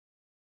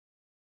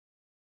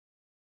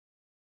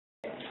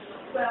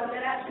Well,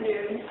 good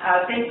afternoon.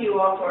 Thank you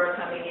all for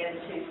coming in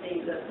to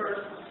see the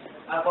first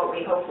of what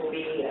we hope will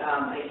be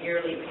a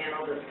yearly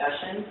panel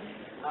discussion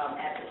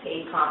at the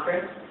CADE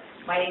conference.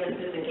 My name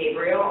is Susan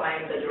Gabriel.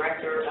 I am the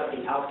director of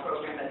the health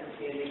program at the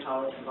Community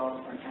College of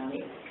Baltimore County.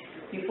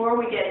 Before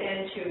we get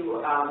into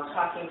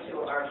talking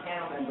to our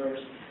panel members,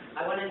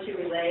 I wanted to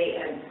relay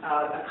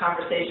a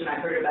conversation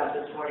I heard about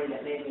this morning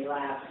that made me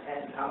laugh,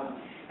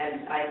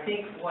 and I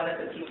think one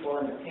of the people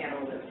in the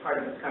panel was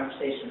part of this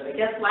conversation. But I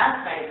guess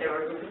last night there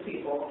were a group of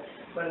people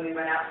when we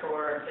went out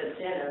for the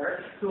dinner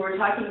who were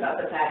talking about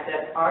the fact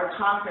that our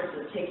conference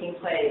is taking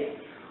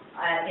place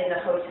in the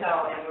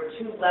hotel and we're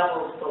 2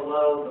 levels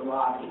below the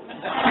lobby.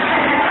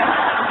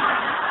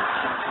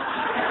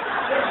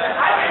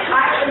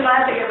 I've been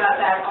laughing about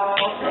that all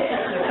day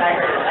since I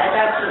heard that.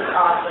 That's just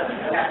awesome.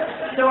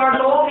 So our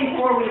goal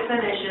before we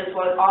finish is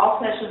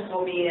all sessions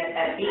will be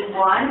at B1,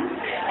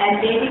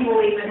 and maybe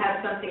we'll even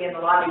have something in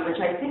the lobby, which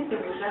I think the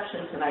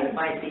reception tonight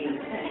might be in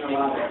the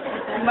lobby.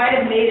 We might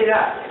have made it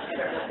up.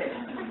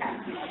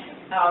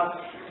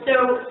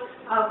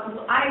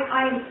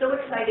 I am so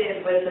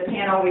excited with the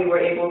panel we were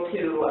able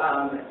to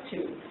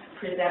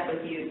present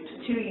with you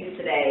to you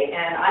today,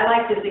 and I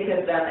like to think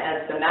of them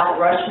as the Mount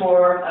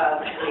Rushmore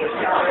of the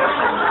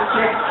acceleration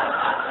project.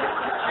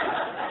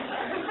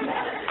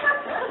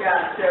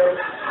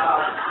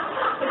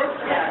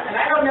 And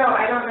I don't know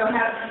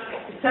how.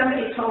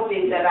 Somebody told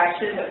me that I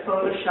should have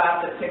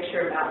photoshopped a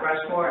picture of Mount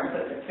Rushmore and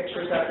put the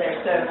pictures up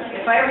there. So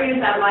if I ever use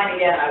that line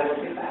again, I will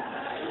do that.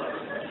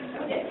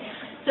 Okay.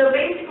 So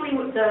basically,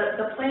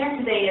 the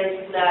plan today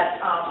is that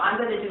I'm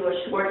going to do a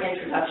short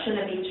introduction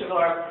of each of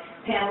our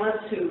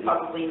panelists who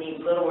probably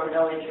need little or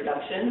no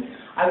introduction.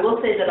 I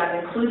will say that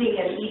I'm including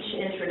in each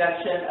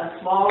introduction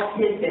a small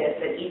tidbit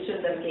that each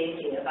of them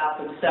gave me about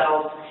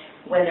themselves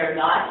when they're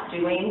not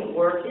doing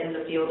work in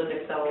the field of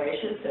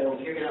acceleration. So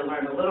you're going to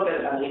learn a little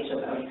bit about each of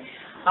them.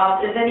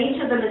 And then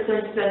each of them is going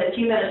to spend a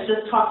few minutes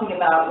just talking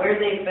about where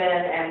they've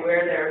been and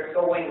where they're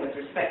going with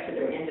respect to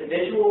their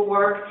individual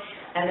work.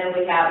 And then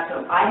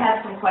I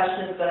have some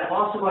questions, but I'm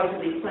also going to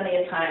leave plenty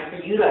of time for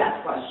you to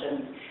ask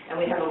questions. And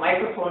we have a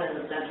microphone in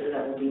the center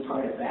that will be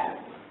part of that.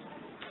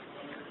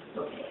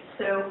 Okay,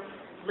 so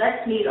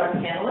let's meet our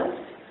panelists.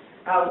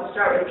 We'll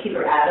start with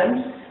Peter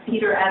Adams.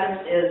 Peter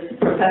Adams is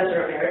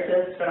Professor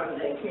Emeritus from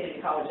the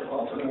Community College of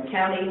Baltimore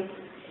County.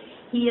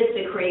 He is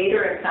the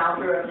creator and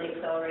founder of the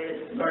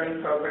Accelerated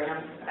Learning Program,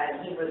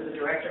 and he was the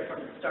director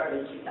from the start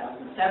in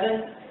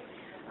 2007.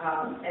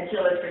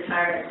 Until his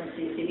retirement from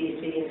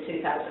CCBC in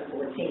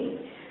 2014.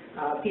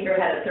 Peter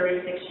had a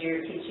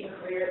 36-year teaching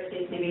career at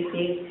CCBC,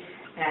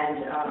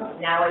 and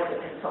now is a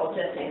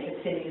consultant and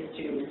continues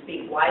to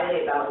speak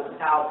widely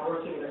about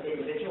working with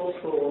individual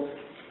schools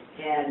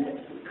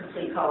and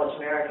Complete College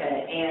America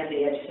and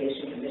the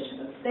Education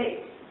Commission of the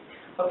state.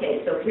 Okay,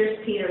 so here's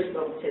Peter's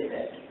little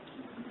tidbit.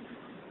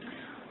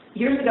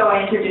 Years ago,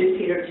 I introduced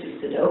Peter to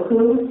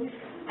Sudoku,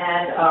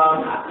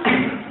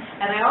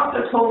 and I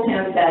also told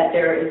him that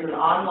there is an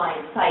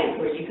online site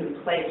where you can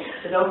play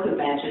Sudoku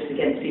matches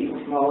against people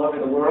from all over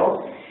the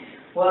world.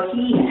 Well,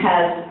 he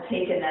has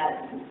taken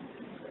that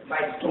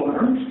by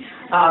storm.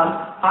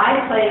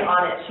 I play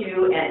on it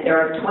too, and there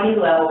are 20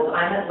 levels.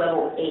 I'm at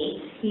level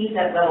 8. He's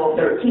at level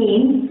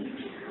 13.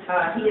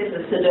 He is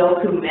a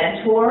Sudoku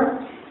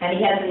mentor, and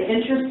he has an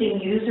interesting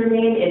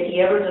username. If he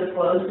ever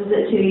discloses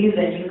it to you,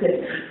 then you could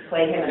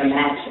play him in a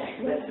match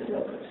with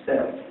Sudoku. So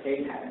there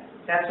you have it.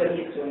 That's what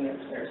he's doing in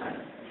his spare time.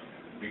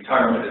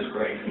 Retirement is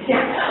great. Yeah.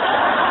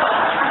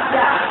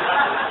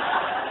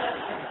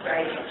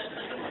 Right.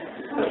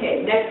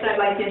 Okay, next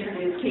I'd like to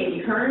introduce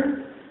Katy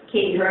Hern.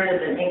 Katy Hern is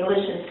an English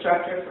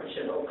instructor from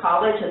Chabot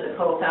College and the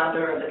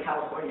co-founder of the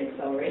California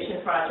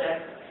Acceleration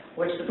Project,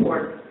 which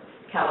supports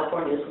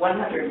California's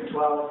 112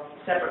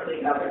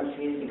 separately governed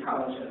community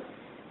colleges.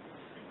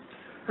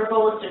 Her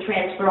goal is to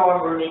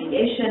transform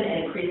remediation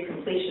and increase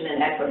completion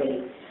and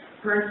equity.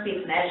 Hern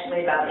speaks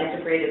nationally about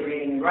integrated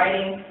reading and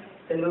writing,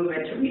 the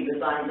movement to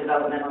redesign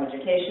developmental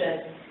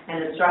education,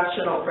 and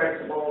instructional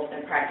principles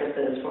and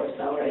practices for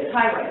accelerated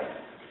highways.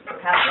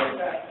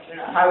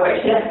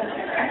 Highways, yes.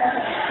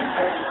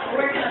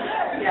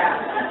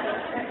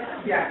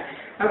 Yeah.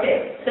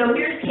 Okay, so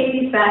here's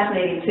Katy's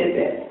fascinating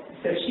tidbit.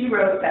 So she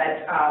wrote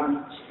that,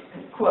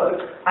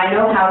 quote, "I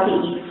know how to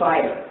eat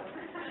fire."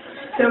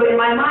 So in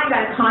my mind,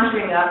 I'm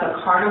conjuring up a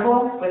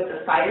carnival with the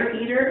fire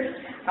eaters.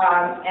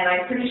 And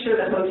I'm pretty sure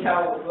the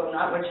hotel will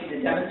not want you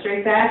to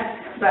demonstrate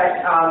that,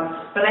 but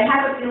I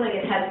have a feeling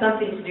it has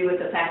something to do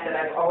with the fact that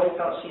I've always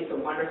felt she's a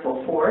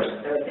wonderful force,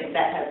 so I think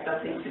that has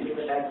something to do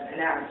with that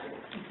analogy.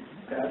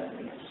 So that's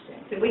interesting.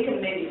 So we can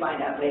maybe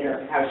find out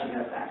later how she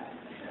does that.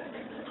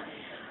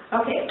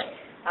 Okay,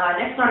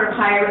 next on our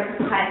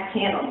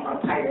panel,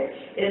 our pirate,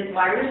 is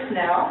Myra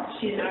Snell.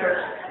 She's a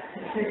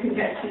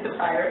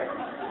pirate.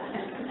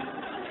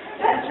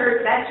 That's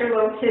your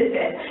little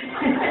tidbit.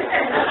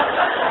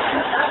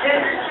 In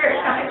her shirt,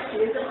 she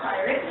is a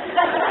pirate.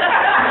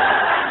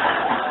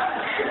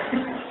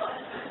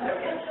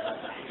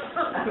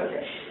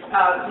 Okay.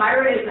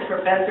 Myra is a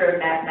professor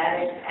of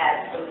mathematics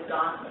at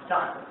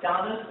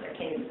Madonnas, I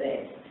can't even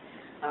say it,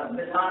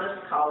 Madonnas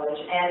College,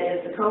 and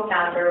is the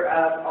co-founder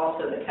of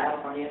also the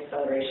California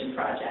Acceleration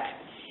Project.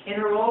 In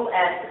her role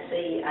at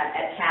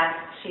CADE,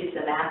 she's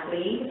the math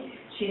lead.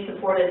 She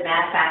supported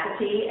math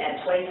faculty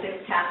at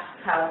 26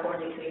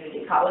 California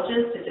community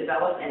colleges to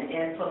develop and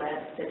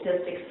implement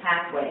statistics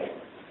pathways.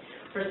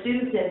 For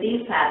students in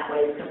these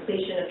pathways,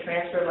 completion of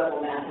transfer-level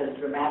math has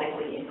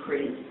dramatically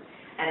increased,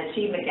 and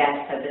achievement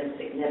gaps have been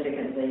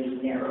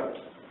significantly narrowed.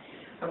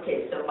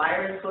 Okay, so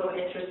Myra's little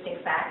interesting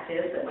fact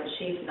is that when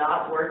she's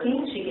not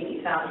working, she can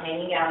be found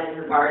hanging out in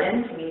her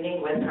garden,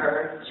 communing with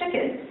her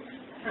chickens.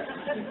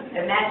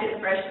 Imagine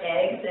fresh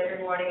eggs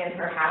every morning in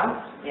her house,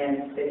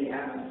 and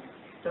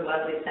the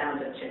lovely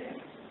sound of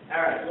chickens.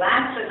 All right,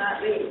 last but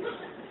not least,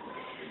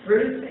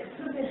 Bruce.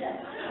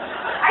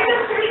 I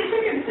just heard a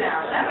chicken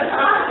sound. That was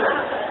awesome.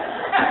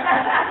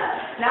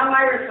 Now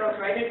Myra feels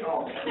right at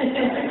home.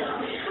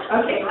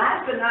 Okay,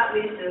 last but not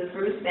least is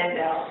Bruce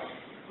Vandal.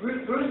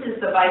 Bruce is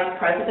the Vice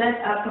President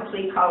of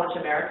Complete College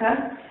America,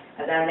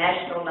 a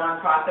national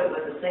nonprofit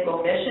with a single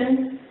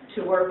mission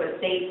to work with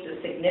states to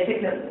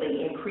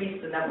significantly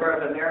increase the number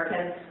of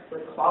Americans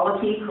with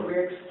quality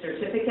career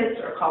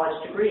certificates or college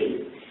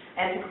degrees,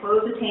 and to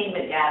close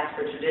attainment gaps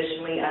for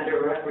traditionally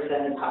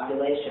underrepresented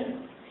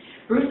populations.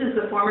 Bruce is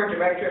the former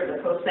director of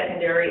the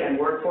Post-Secondary and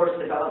Workforce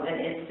Development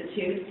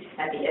Institute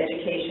at the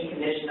Education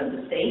Commission of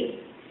the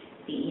state,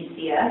 the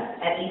ECS.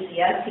 At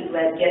ECS, he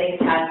led Getting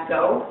Past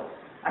Go,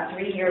 a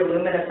 3-year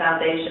Lumina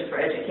Foundation for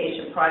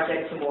Education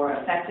project to more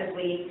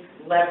effectively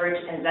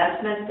leverage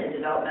investments in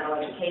developmental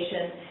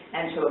education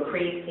and to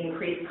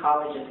increase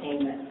college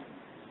attainment.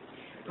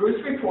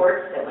 Bruce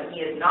reports that when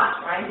he is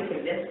not trying to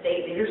convince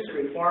state leaders to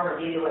reform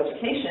remedial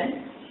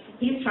education,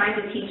 he's trying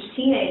to teach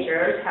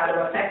teenagers how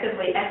to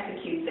effectively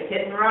execute the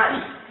hit and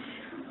run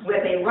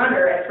with a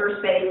runner at first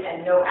base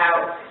and no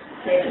outs.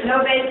 There's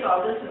no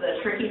baseball, this is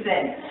a tricky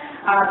thing,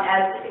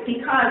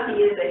 because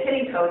he is a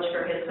hitting coach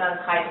for his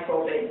son's high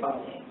school baseball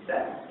team. So,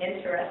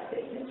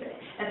 interesting.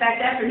 In fact,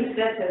 after he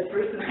said this,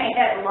 Bruce and I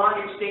had a long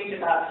exchange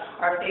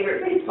about our favorite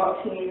baseball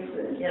teams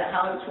and,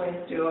 how the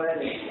Twins do it.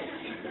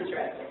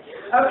 Interesting.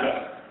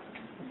 Okay.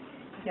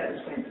 Yeah, the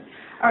Twins.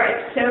 All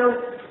right,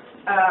 so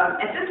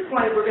at this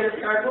point, we're going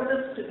to start, we'll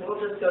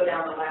just go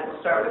down the line.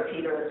 We'll start with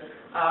Peter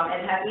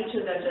and have each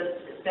of them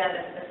just spend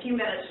a few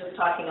minutes just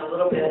talking a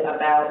little bit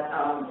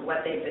about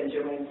what they've been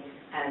doing,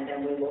 and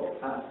then we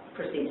will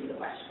proceed to the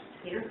questions.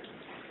 Peter?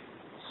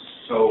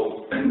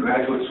 So, in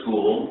graduate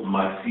school,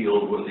 my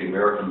field was the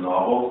American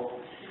novel,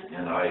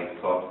 and I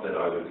thought that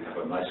I would have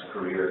a nice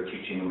career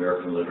teaching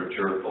American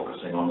literature,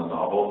 focusing on the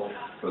novel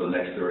for the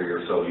next 30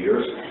 or so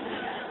years.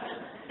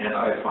 And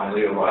I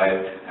finally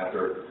arrived,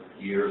 after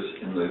years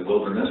in the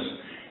wilderness,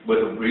 with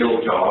a real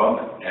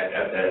job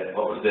at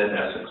what was then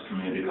Essex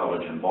Community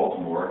College in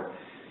Baltimore,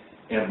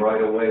 and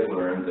right away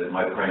learned that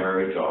my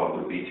primary job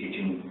would be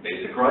teaching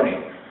basic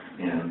writing.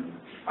 And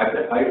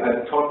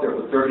I've taught there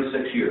for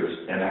 36 years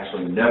and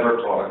actually never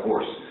taught a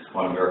course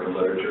on American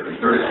literature in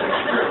 36 years.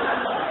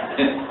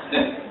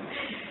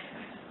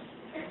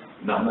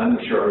 Now, I'm not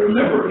sure I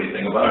remember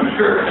anything about it.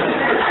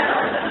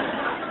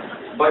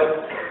 But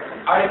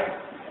I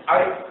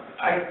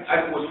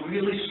was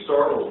really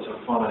startled to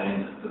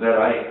find that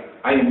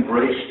I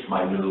embraced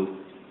my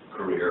new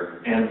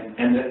career,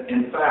 and that,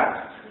 in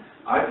fact,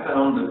 I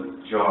found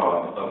the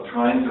job of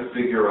trying to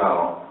figure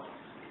out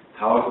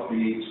how to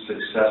be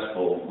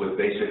successful with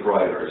basic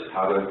writers,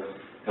 how to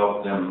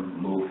help them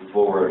move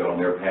forward on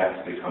their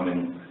path to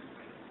becoming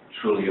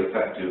truly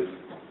effective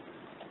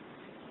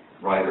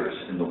writers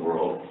in the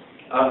world.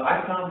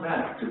 I found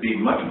that to be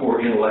much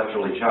more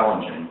intellectually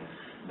challenging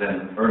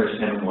than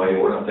Ernest Hemingway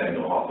or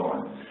Nathaniel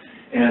Hawthorne.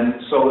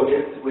 And so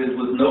it was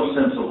with no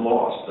sense of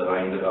loss that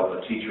I ended up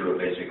a teacher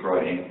of basic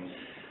writing,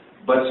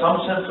 but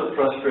some sense of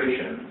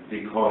frustration,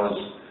 because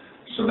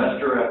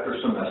semester after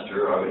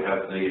semester I would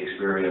have the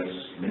experience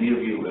many of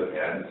you have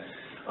had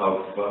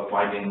of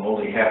finding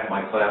only half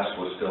my class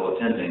was still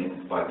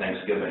attending by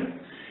Thanksgiving.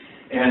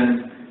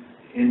 And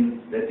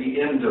at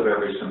the end of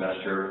every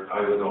semester,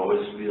 I would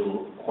always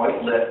feel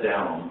quite let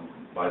down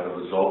by the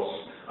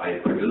results I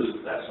had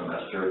produced that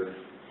semester,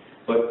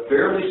 but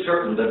fairly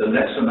certain that the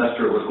next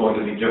semester was going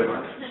to be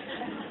different.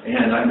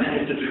 And I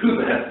managed to do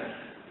that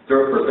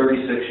for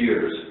 36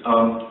 years.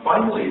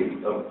 Finally,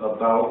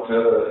 about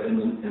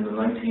in the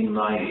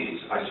 1990s,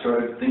 I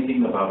started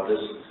thinking about this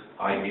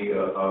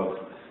idea of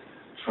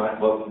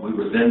what we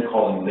were then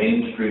calling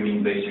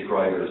mainstreaming basic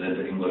writers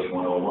into English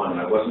 101.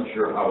 I wasn't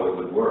sure how it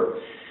would work.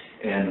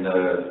 And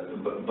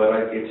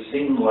it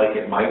seemed like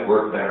it might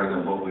work better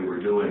than what we were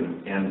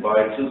doing. And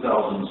by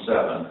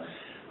 2007,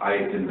 I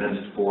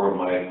convinced 4 of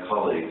my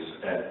colleagues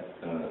at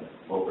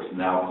what was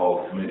now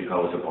called Community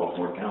College of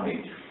Baltimore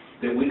County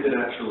that we could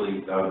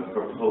actually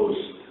propose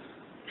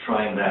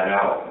trying that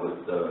out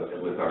with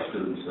our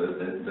students,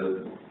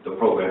 the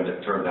program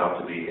that turned out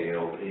to be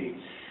ALP.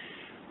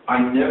 I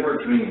never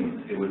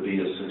dreamed it would be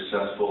as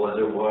successful as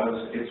it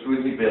was. It's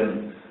really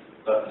been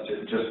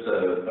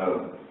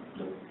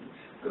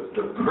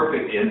the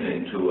perfect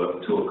ending to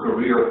a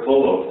career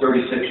full of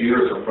 36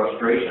 years of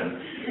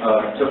frustration,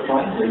 to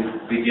finally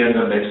begin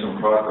to make some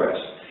progress.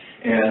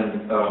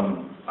 And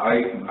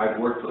I've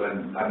worked,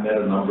 and I've met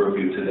a number of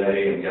you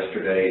today and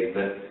yesterday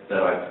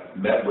that I've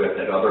met with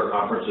at other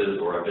conferences,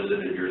 or I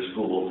visited your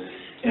school.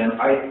 And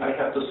I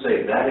have to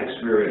say, that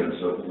experience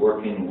of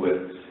working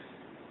with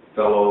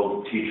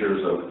fellow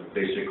teachers of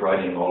basic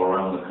writing all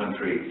around the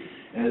country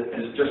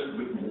has just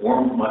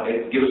warmed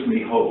it gives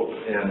me hope.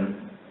 And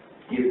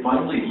it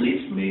finally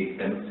leads me,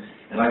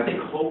 and I think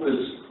hope is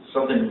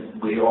something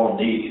we all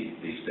need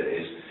these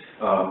days.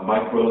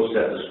 Mike Rose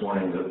said this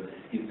morning that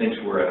he thinks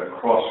we're at a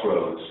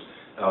crossroads.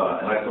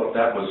 And I thought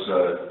that was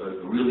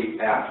a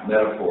really apt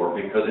metaphor,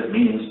 because it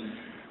means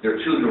there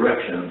are two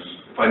directions.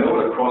 If I know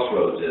what a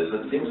crossroads is,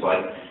 it seems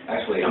like,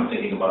 actually, I'm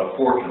thinking about a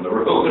fork in the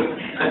road.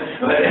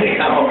 But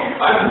anyhow,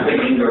 I'm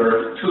thinking there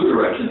are two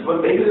directions,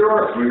 but maybe there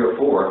are three or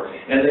four,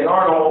 and they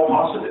aren't all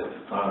positive.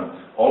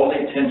 All the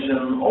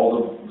attention, all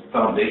the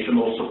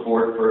foundational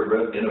support for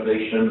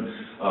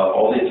innovation,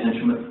 all the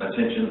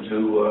attention to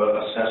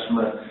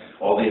assessment,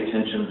 all the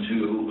attention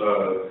to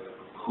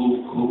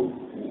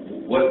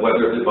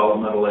whether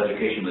developmental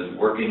education is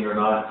working or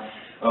not,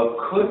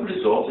 could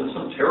result in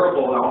some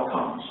terrible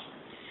outcomes.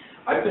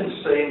 I've been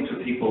saying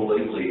to people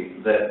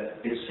lately that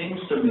it seems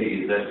to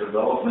me that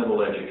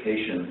developmental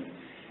education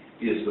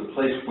is the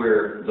place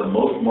where the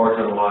most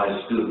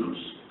marginalized students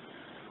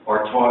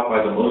are taught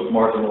by the most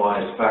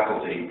marginalized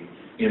faculty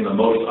in the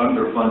most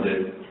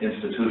underfunded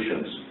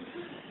institutions.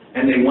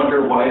 And they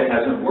wonder why it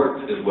hasn't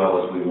worked as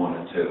well as we want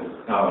it to.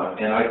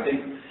 And I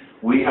think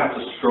we have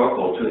to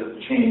struggle to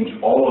change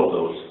all of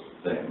those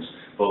things,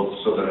 both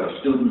so that our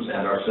students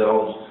and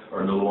ourselves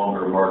are no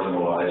longer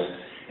marginalized,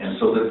 and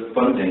so that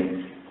funding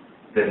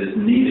that is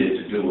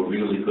needed to do a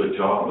really good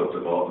job of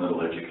developmental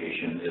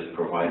education is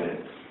provided.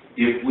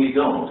 If we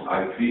don't,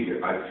 I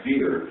fear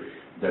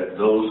that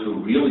those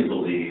who really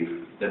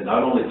believe that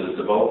not only does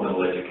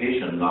developmental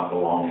education not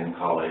belong in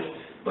college,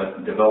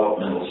 but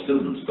developmental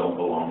students don't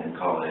belong in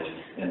college,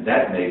 and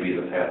that may be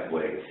the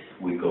pathway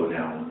we go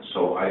down.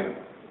 So I'm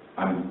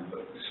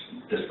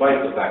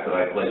despite the fact that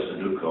I play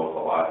Sudoku a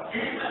lot,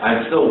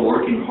 I'm still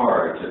working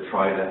hard to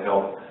try to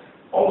help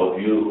all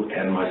of you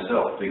and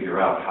myself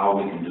figure out how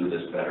we can do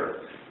this better.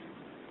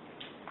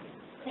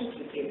 Thank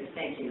you, Peter.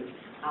 Thank you.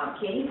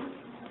 Katy?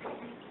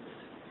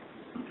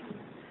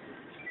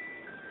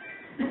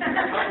 He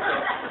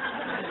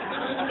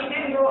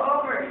didn't go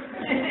over.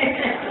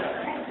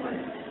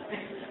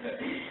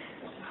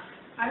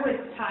 I would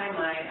tie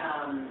my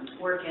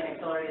work in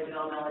accelerated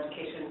developmental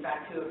education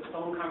back to a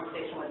phone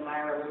conversation with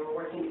Myra. We were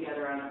working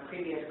together on a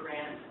previous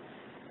grant,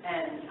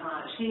 and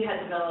she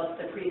had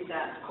developed the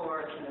pre-SAT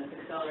course and this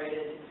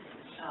accelerated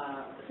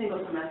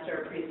single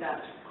semester pre-SAT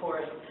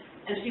course,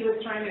 and she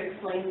was trying to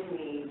explain to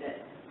me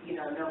that, you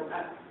know,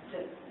 that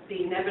the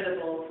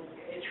inevitable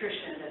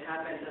attrition that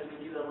happens as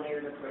we do a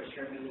layered approach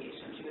to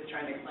remediation. She was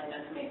trying to explain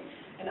that to me,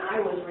 and I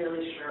was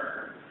really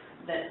sure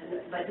that,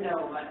 but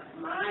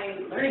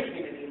my learning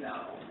community,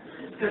 though,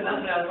 because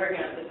that's what I was working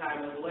on at the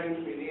time, was a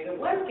learning community that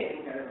was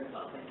getting better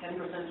results, like 10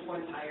 percentage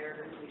points higher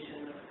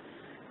completion of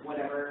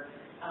whatever.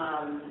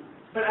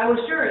 But I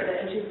was sure that,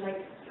 and she was like,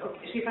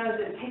 okay, she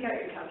finally said, take out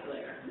your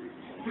calculator.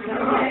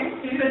 Okay.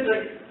 She was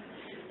like,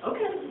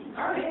 okay,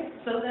 all right,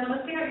 so then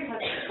let's take out your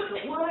calculator.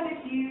 So what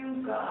if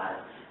you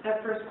got that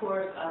first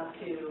course up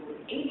to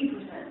 80%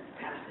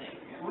 passing?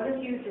 And what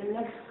if you did the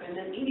next, and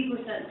then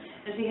 80%?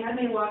 And she had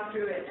me walk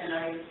through it,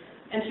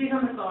 and she's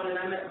on the phone, and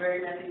I'm at a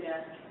very messy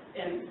desk,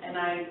 and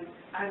I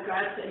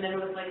got, and then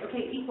it was like,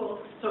 okay,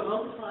 equals, so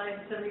multiply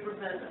 70%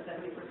 of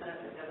 70%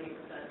 of 70%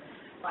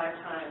 5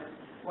 times.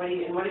 What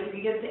if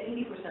you get to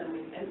 80%?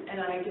 And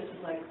I just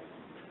was like,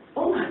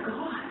 oh my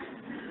God,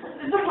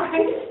 is that right?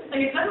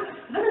 Like, is that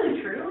really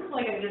true?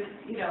 Like, I just,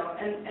 you know,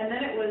 and then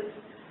it was,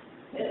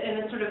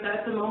 and it's sort of,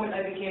 that's the moment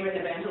I became an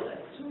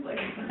evangelist. Like,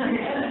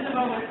 that's the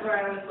moment where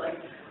I was like,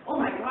 oh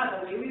my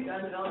God, the way we've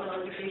done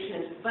developmental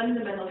education is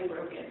fundamentally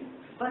broken.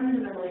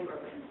 Fundamentally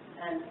broken.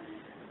 And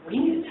we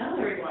need to tell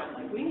everyone,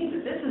 like, we need to,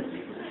 this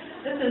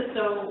is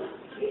so,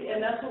 and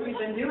that's what we've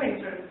been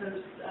doing sort of since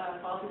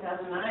fall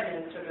 2009,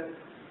 and sort of,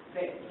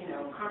 you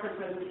know, conference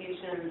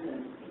presentations,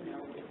 and, you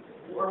know,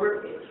 or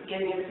we're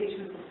getting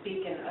invitations to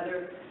speak in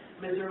other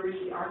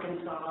Missouri,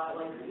 Arkansas,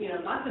 like, you know,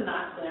 lots of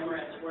not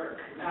glamorous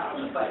work,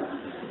 but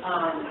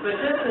this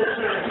is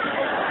sort of,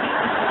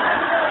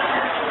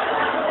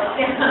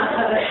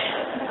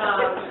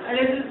 and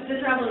it's just,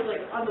 the travel is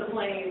like on the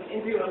plane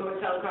into a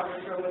hotel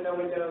conference room with no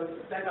windows,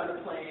 back on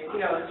the plane, you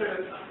know, it's sort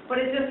of, but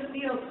it just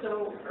feels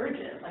so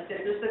urgent, like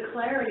there's the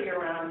clarity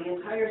around the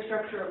entire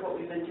structure of what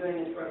we've been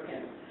doing is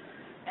broken.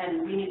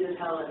 And we need to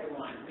tell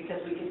everyone, because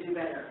we can do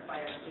better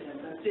by our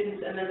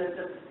students. And then there's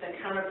the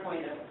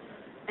counterpoint of,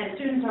 and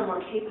students are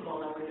more capable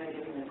than we've been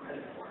giving them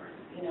credit for,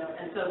 you know.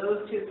 And so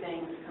those two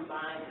things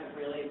combined have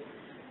really,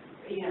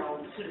 you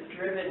know, sort of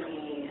driven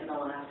me in the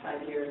last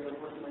 5 years of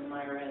working with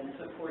Myra and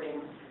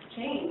supporting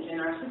change in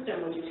our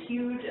system, which is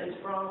huge and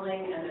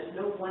sprawling, and there's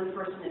no one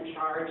person in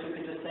charge who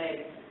can just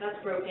say,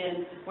 that's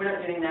broken, we're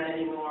not doing that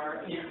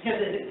anymore. You know,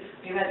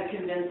 we've had to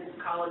convince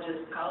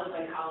colleges, college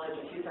by college,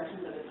 a few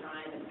sections at a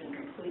time. It's been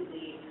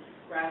completely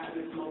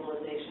grassroots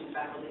mobilization,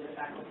 faculty to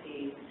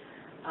faculty.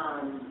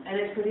 And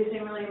it's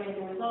producing really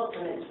amazing results,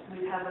 and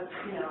we have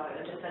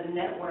just a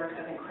network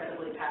of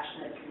incredibly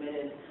passionate,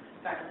 committed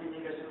faculty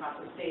leaders across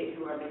the state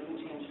who are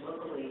making change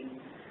locally.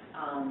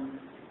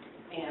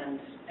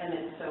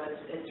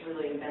 It's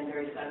really been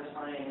very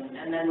satisfying,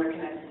 and then we're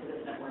connected to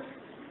this network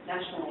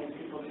nationally of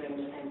people doing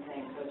the same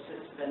thing. So it's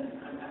just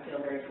been, I feel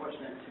very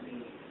fortunate to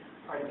be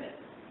part of it.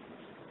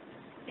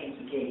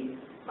 Thank you, Katy.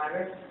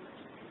 Myra?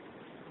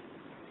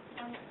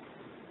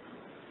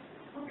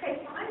 Okay,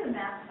 so I'm the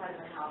math side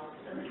of the house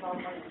in the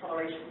Developmental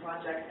Acceleration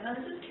Project, and I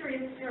was just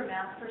curious if you're a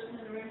math person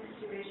in the room, could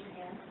you raise your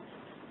hand?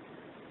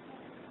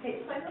 Okay,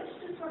 so I want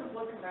you to sort of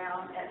look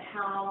around at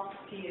how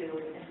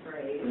few and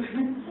brave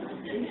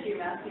these few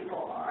math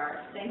people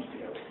are. Thank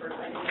you for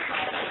finding the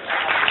time.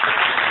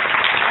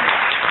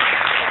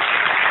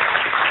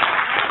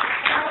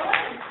 I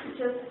wanted to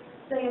just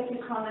say a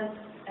few comments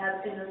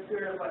in the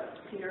spirit of what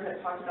Peter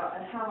had talked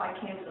about and how I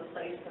came to the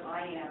place that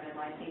I am in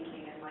my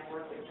thinking and my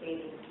work with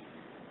Katy.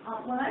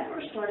 When I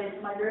first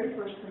started my very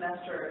first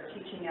semester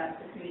teaching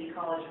at the community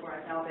college where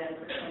I've now been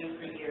for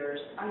 23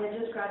 years, I had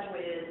just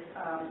graduated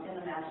in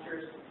a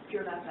master's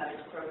pure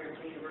mathematics program at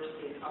the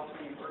University of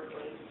California,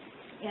 Berkeley.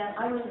 And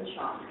I was in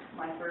shock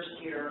my first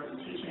year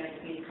teaching at a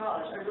community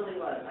college. I really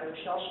was. I was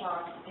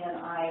shell-shocked,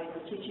 and I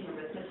was teaching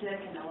arithmetic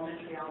and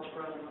elementary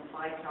algebra and an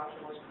applied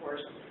calculus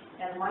course.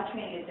 And my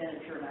training had been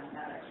in pure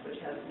mathematics, which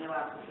has no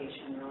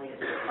application really.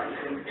 It's just like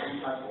doing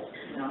some puzzles,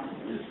 you know.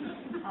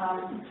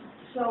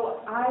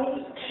 So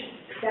I,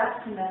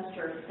 that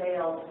semester,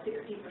 failed 60%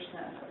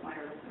 of my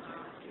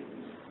arithmetic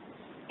students.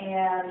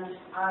 And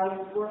I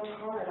worked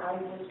hard. I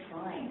was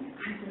trying.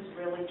 I was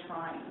really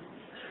trying.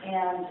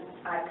 And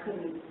I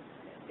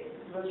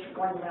was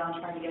going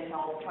around trying to get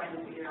help, trying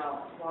to figure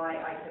out why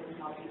I couldn't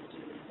help these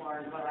students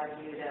learn what I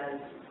viewed as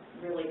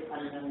really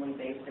fundamentally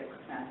basic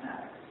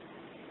mathematics.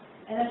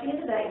 And at the end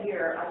of that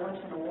year, I went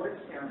to an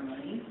awards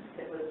ceremony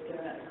that was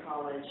given at the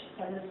college,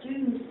 and the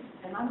students,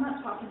 and I'm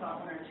not talking about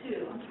one or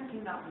two, I'm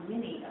talking about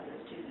many of the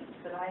students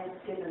that I had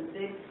given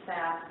big,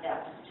 fat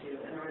F's to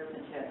in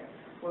arithmetic,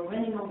 were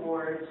winning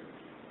awards,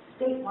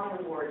 statewide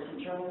awards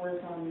in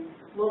journalism,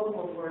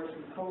 local awards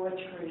in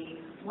poetry.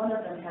 One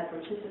of them had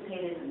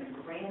participated in the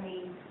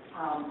Grammy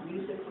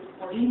music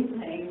recording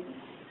thing.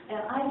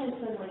 And I just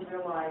suddenly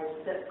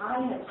realized that I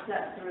had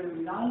sat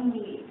through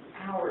 90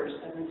 hours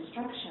of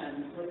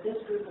instruction with this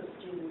group of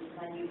students, and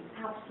I knew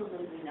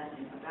absolutely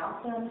nothing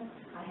about them.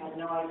 I had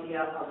no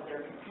idea of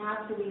their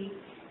capacity,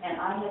 and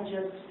I had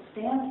just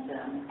stamped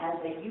them as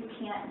a you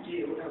can't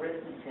do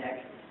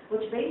arithmetic,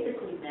 which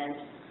basically meant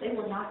they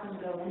were not going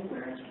to go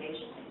anywhere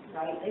educationally,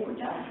 right? They were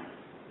done,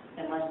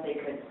 unless they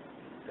could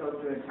go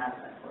through and pass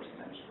that course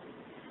eventually.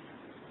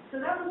 So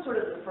that was sort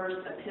of the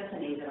first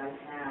epiphany that I've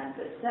had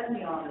that set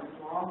me on this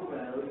long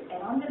road, and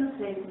I'm going to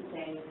say some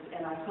things,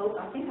 and I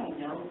think I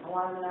know a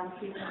lot of the math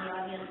people in the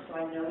audience, so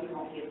I know you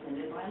won't be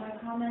offended by my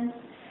comments.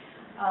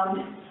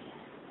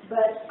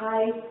 But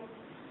I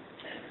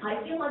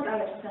feel like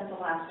I have spent the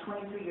last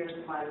 23 years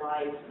of my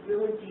life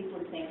really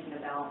deeply thinking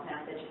about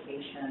math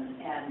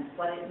education and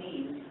what it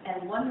means,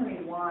 and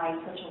wondering why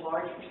such a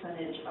large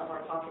percentage of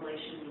our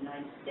population in the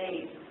United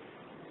States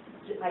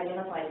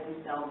identifies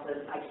themselves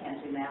as, I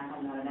can't do math,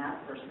 I'm not a math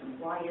person.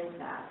 Why is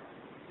that?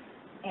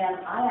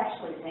 And I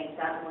actually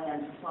think that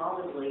lands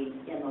solidly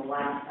in the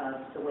lap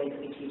of the way that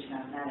we teach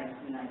mathematics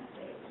in the United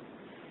States.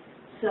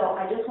 So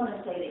I just want to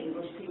say to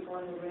English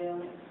people in the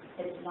room,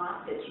 it's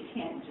not that you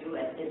can't do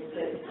it, it's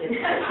that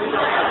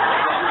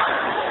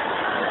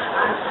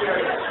I'm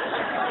serious.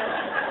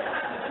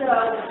 So,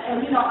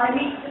 and I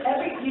mean,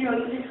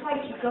 it's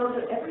like you go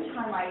to, every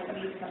time I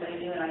meet somebody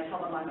new and I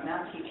tell them I'm a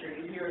math teacher,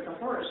 you hear the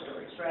horror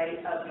stories, right,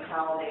 of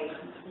how they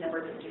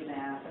never could do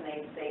math, and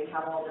they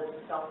have all this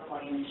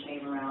self-blame and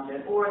shame around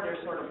it, or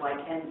they're sort of like,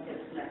 and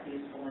it's not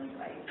useful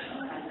anyway,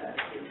 kind of.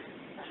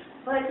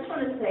 But I just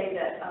want to say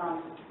that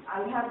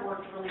I have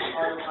worked really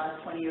hard the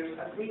last 20 years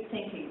of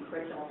rethinking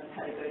curriculum and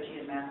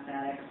pedagogy in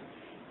mathematics,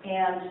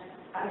 and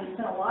I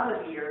spent a lot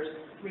of years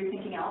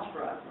rethinking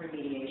algebra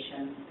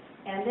remediation.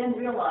 And then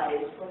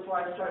realized,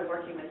 before I started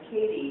working with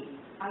Katy,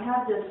 I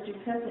had this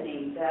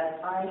epiphany that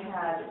I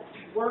had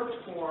worked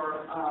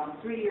for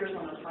 3 years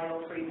on a Title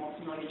III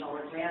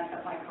multi-million-dollar grant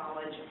at my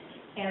college,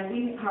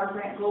 and our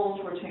grant goals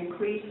were to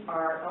increase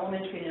our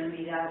elementary and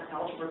intermediate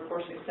algebra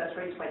course success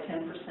rates by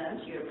 10%.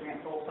 You have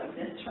grant goals like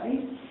this,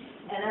 right?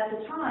 And at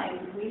the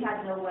time, we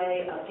had no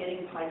way of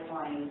getting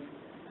pipeline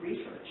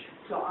research.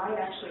 So I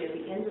actually, at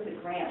the end of the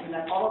grant, we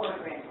met all of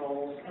our grant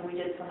goals, and we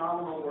did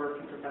phenomenal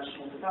work in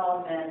professional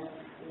development,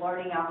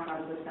 learning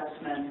outcomes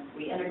assessment,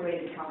 we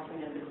integrated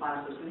counseling into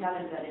classes, we have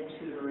embedded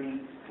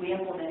tutoring, we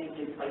implemented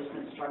new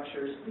placement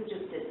structures, we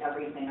just did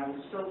everything. I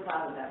was so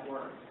proud of that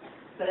work.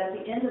 But at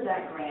the end of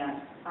that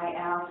grant, I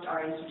asked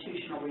our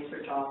institutional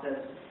research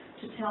office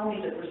to tell me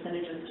the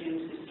percentage of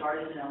students who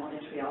started in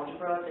elementary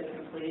algebra that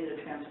completed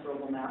a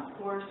transferable math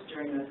course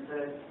during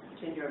the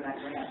tenure of that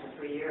grant for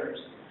 3 years.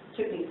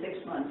 It took me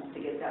 6 months to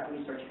get that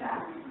research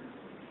back.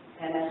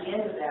 And at the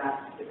end of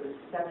that, it was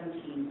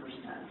 17%.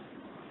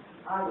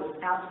 I was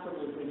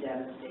absolutely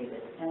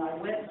devastated. And I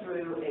went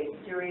through a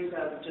series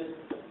of just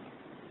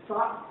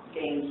thought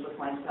games with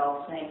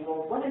myself saying,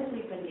 well, what if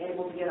we've been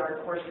able to get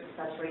our course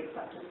success rates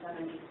up to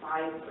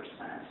 75%?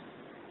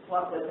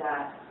 What would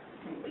that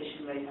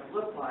completion rate have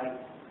looked like?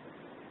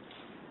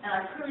 And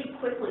I pretty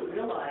quickly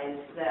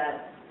realized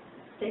that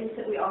things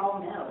that we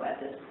all know at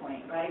this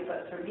point, right?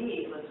 But for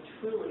me, it was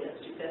truly a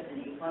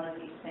stupidity, one of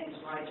these things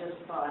where I just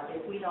thought,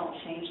 if we don't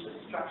change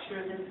the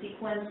structure of this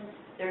sequence,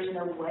 there's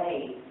no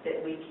way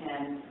that we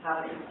can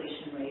have a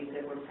completion rate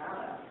that we're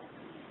proud of.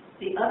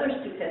 The other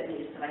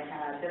stupidities that I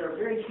had that are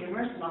very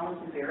humorous and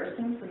almost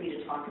embarrassing for me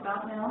to talk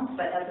about now,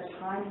 but at the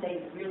time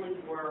they really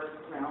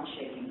were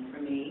ground-shaking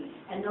for me,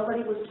 and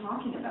nobody was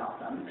talking about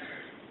them,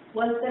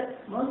 was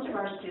that most of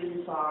our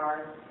students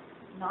are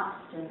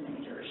not STEM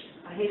majors.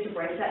 I hate to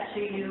break that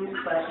to you,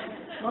 but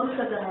most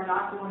of them are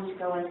not going to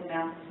go into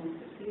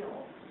math-intensive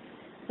fields.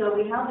 So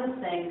we have this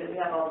thing that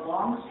we have a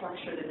long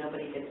structure that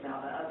nobody gets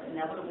out of,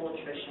 inevitable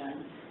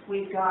attrition.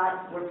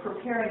 We're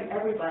preparing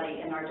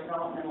everybody in our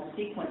developmental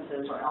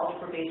sequences or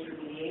algebra-based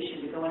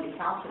remediation to go into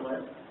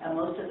calculus, and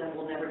most of them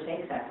will never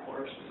take that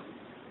course.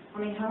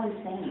 I mean, how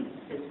insane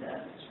is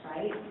this,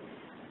 right?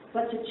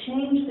 But to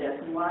change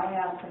this, and why I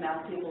ask the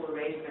math people to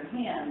raise their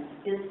hands,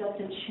 is that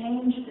to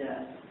change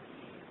this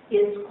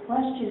is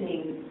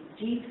questioning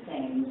deep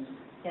things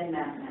in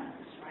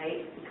mathematics,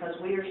 right? Because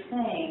we are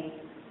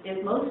saying,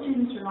 if most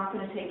students are not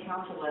going to take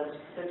calculus,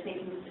 they're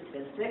taking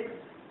statistics,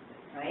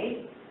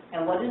 right?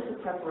 And what is the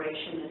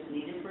preparation that's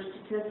needed for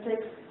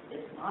statistics?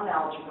 It's not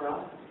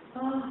algebra,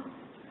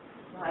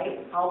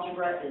 right?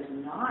 Algebra is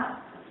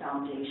not a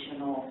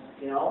foundational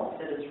skill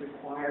that is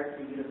required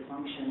for you to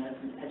function as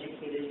an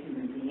educated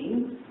human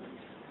being.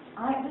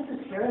 This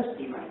is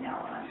heresy right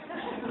now.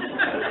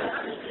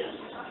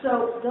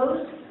 So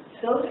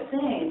those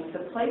things,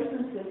 the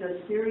places that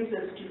the series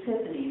of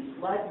stupidities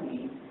led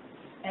me,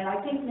 and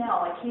I think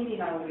now, like Katy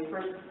and I, when we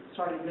first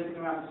started moving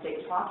around the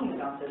state talking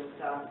about this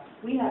stuff,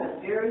 we had a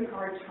very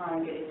hard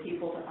time getting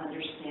people to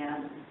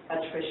understand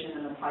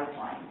attrition in the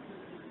pipeline.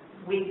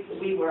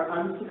 We were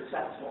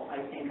unsuccessful,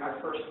 I think,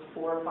 our first 4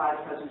 or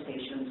 5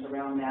 presentations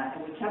around that,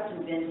 and we kept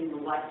inventing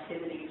little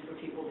activities for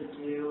people to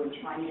do and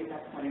trying to get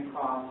that point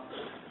across.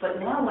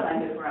 But now when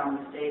I move around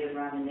the state and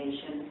around the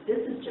nation,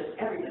 this is just,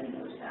 everybody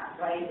knows that,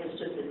 right?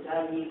 It's just a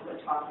done, you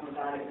quit talking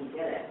about it, we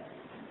get it.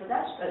 So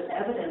that's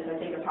evidence, I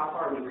think, of how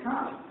far we've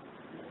come,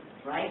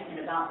 right?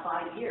 In about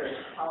 5 years,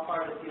 how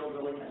far the field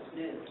really has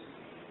moved.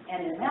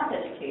 And in math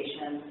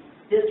education,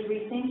 this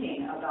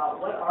rethinking about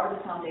what are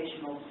the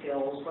foundational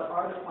skills, what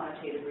are the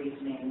quantitative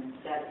reasoning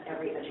that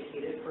every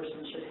educated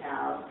person should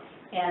have,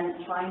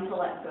 and trying to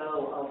let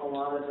go of a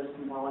lot of the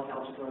symbolic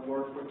algebra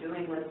work we're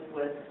doing with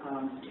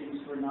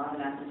students who are not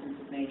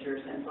math-intensive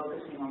majors and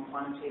focusing on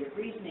quantitative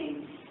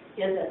reasoning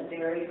is a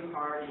very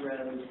hard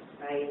road,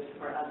 right,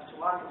 for us to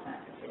walk as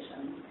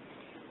mathematicians.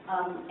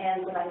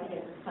 But I think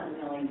it's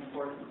fundamentally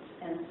important.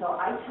 And so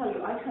I tell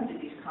you, I come to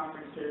these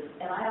conferences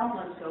and I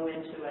almost go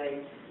into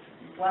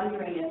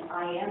wondering if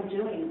I am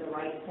doing the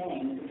right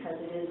thing, because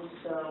it is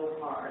so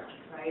hard,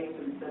 right?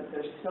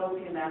 There's so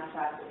few math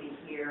faculty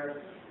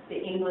here. The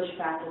English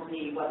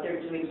faculty, what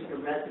they're doing sort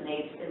of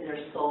resonates in their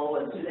soul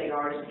and who they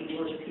are as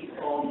English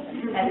people.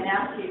 And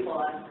math people,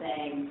 I'm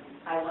saying,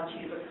 I want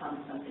you to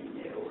become something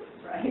new,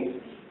 right?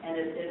 And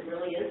it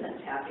really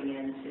isn't tapping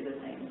into the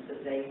things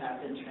that they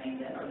have been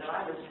trained in, or that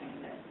I was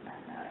trained in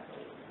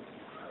mathematically.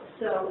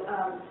 So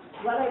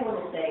what I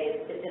want to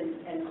say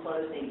in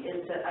closing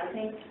is that I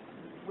think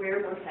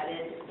where we're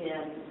headed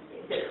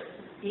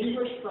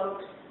English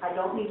folks, I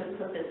don't need to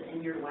put this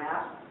in your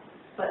lap,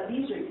 but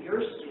these are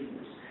your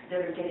students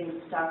that are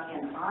getting stuck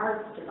in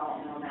our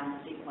developmental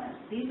math sequence.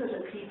 These are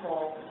the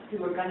people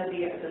who are going to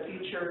be the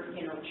future,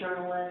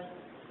 journalists,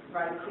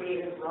 right,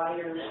 creative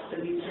writers,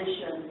 the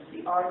musicians,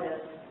 the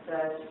artists,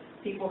 the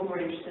people who are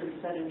interested in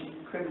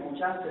studying criminal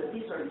justice.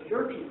 These are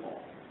your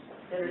people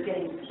that are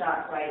getting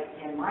stuck, right,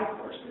 in my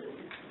courses.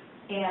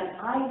 And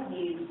I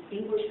need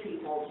English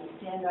people to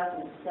stand up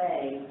and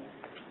say,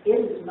 it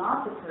is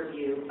not the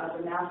purview of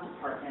the math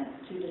department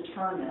to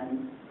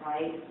determine,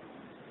 right,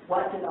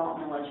 what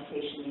developmental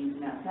education means in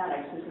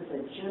mathematics. This is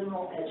a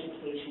general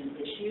education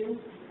issue,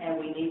 and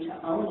we need to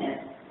own it,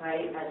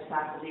 right, as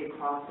faculty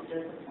across the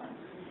disciplines.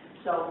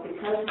 So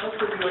because most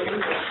of you are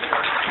English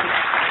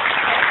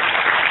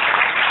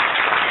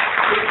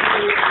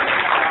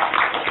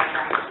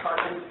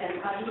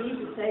and we need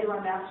to say to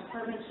our math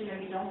departments,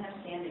 you don't have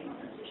standing on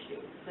this issue.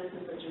 This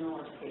is a general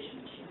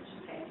education issue,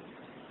 okay?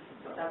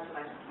 So that's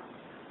what I thought.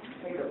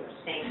 There you go.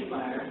 Thank you,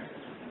 Myra.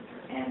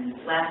 And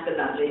last but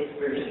not least,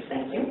 Bruce,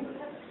 thank you.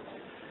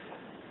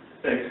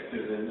 Thanks,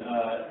 Susan.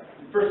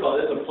 First of all,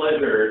 it's a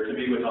pleasure to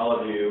be with all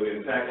of you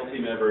and faculty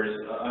members.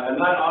 I'm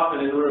not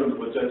often in rooms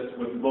with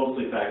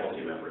mostly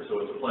faculty members, so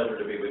it's a pleasure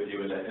to be with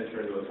you and to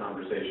enter into a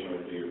conversation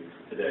with you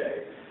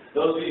today.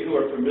 Those of you who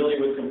are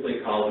familiar with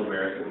Complete College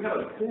America, we have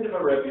a bit of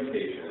a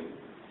reputation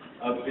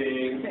of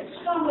being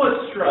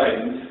somewhat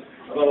strident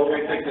about what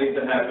we think needs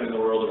to happen in the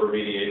world of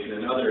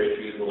remediation and other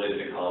issues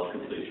related to college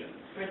completion.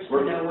 Bridge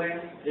to nowhere.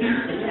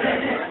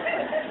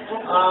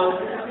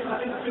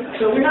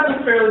 So we have a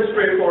fairly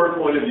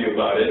straightforward point of view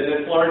about it, and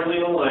it's largely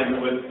in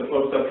alignment with the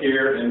folks up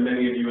here and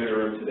many of you in the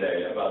room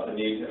today about the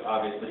need to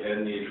obviously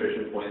end the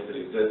attrition points that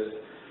exist,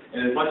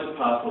 and as much as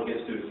possible get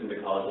students into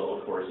college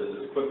level courses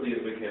as quickly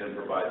as we can and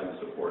provide them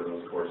support in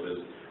those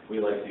courses. We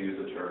like to use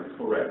the term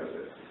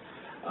prerequisites.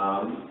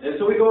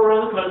 And so we go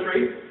around the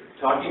country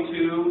talking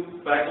to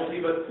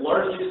faculty, but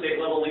largely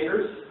state level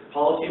leaders,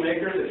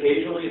 policymakers.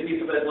 Occasionally a piece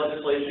of that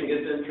legislation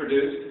gets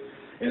introduced,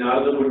 and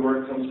out of the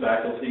woodwork comes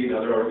faculty and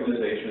other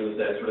organizations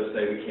that sort of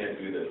say, we can't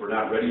do this, we're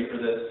not ready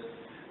for this,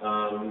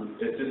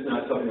 it's just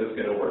not something that's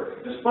going to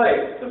work,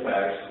 despite the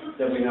fact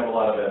that we have a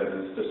lot of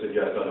evidence to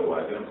suggest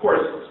otherwise. And of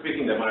course,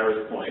 speaking to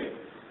Myra's point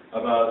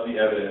about the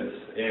evidence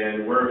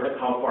and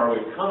how far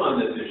we've come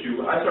on this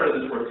issue, I started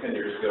this work 10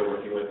 years ago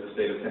working with the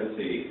state of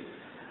Tennessee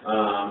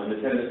and the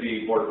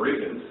Tennessee Board of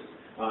Regents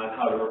on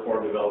how to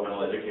reform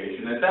developmental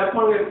education. At that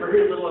point, we had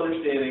very little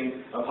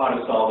understanding of how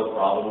to solve the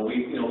problem.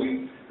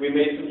 We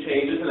made some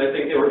changes, and I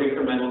think they were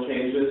incremental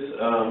changes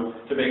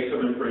to make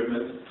some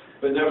improvements.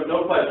 But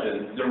no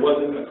question, there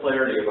wasn't a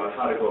clarity about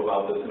how to go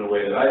about this in a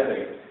way that I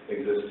think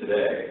exists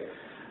today.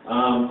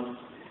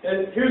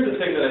 And here's the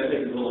thing that I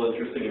think is a little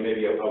interesting and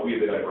maybe a wee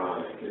bit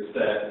ironic, is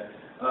that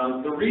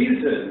the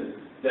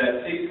reason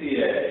that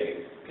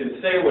CCA can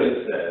say what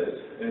it says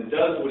and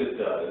does what it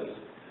does,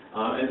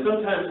 and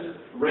sometimes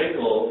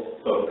rankle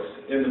folks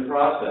in the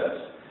process,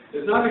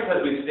 is not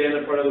because we stand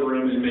in front of the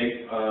room and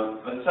make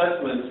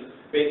assessments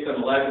based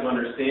on a lack of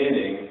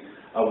understanding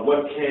of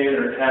what can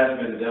or has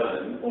been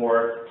done,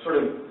 or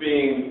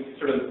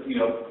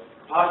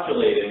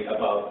postulating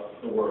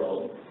about the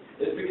world.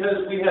 It's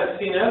because we have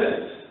seen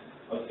evidence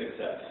of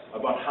success,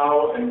 about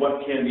how and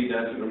what can be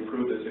done to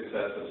improve the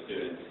success of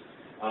students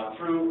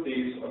through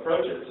these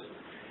approaches.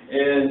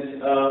 And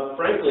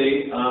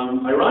frankly,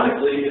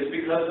 ironically, it's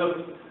because of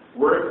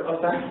work of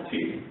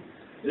faculty.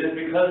 It is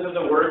because of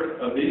the work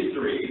of these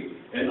three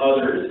and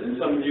others, and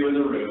some of you in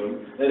the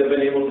room, that have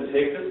been able to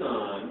take this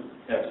on,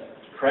 have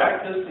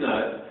cracked this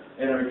nut,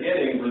 and are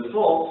getting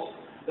results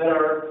that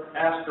are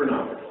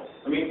astronomical.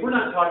 I mean, we're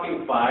not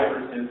talking 5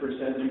 or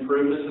 10%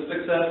 improvements in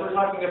success. We're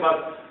talking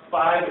about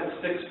 5-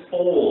 and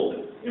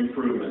 6-fold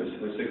improvements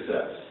in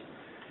success.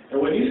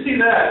 And when you see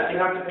that, you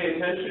have to pay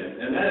attention.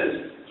 And that is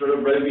sort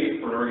of red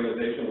meat for an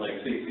organization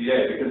like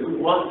CCA, because we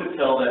want to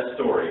tell that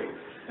story.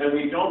 And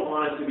we don't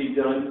want it to be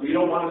done, we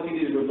don't want to see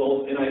these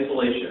results in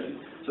isolation.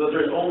 So that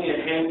there's only a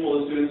handful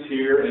of students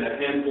here and a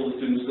handful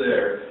of students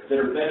there that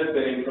are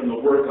benefiting from the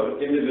work of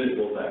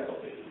individual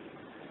faculty.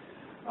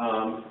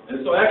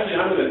 And so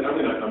actually I'm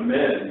going to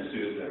amend,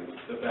 Susan,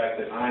 the fact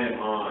that I am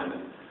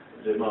on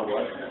the Mount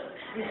Rushmore.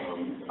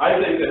 I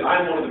think that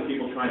I'm one of the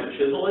people trying to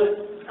chisel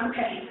it.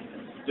 Okay.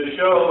 To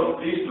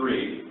show these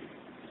three,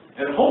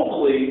 and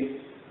hopefully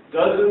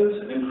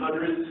dozens and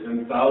hundreds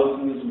and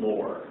thousands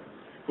more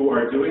who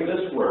are doing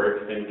this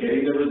work and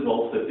getting the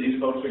results that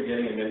these folks are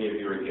getting and many of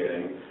you are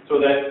getting,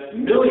 so that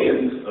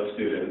millions of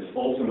students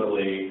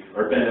ultimately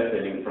are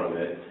benefiting from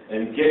it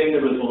and getting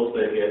the results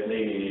they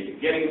need,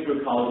 getting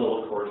through college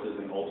level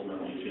courses and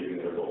ultimately achieving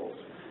their goals.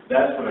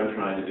 That's what I'm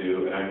trying to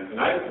do, and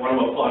I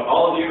want to applaud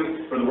all of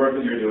you for the work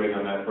that you're doing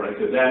on that front,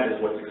 because that is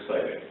what's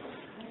exciting.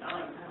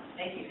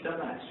 Thank you so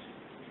much.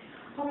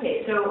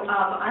 Okay, so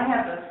I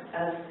have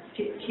a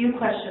few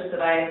questions that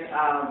I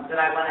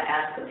want to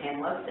ask the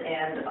panelists,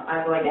 and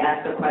I'm going to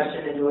ask a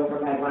question, and whoever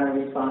might want to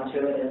respond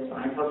to it is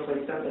fine.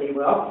 Hopefully somebody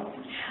will.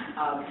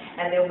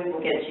 And then we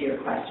will get to your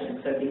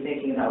questions, so be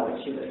thinking about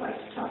what you would like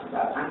to talk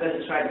about. I'm going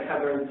to try to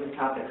cover the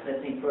topics I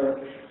think we're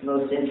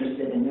most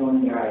interested in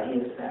knowing your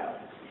ideas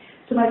about.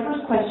 So my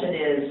first question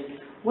is,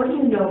 what do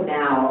you know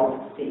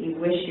now that you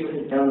wish you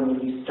had done when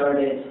you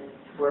started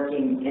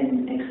working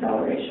in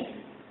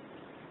acceleration?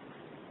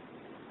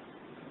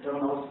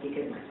 Don't all speak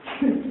at once.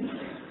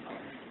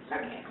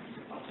 Okay.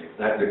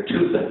 There are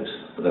two things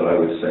that I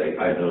would say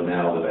I know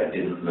now that I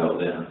didn't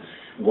know then.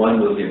 One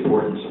was the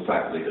importance of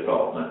faculty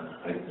development.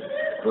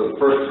 For the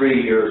first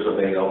 3 years of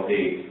ALP,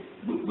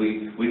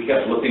 we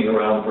kept looking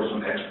around for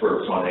some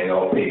experts on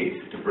ALP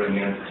to bring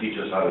in to teach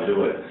us how to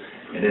do it.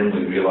 And then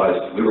we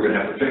realized we were going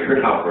to have to figure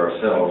it out for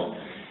ourselves.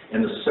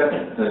 And the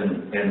second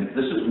thing, and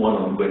this is one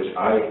on which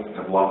I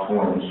have locked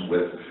horns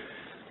with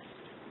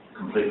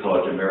Complete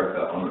College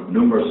America on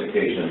numerous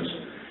occasions,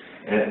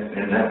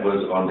 and that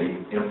was on the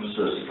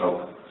emphasis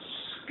of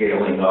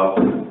scaling up,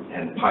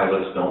 and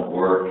pilots don't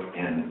work,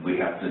 and we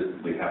have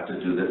to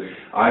do this.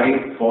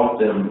 I fought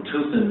them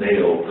tooth and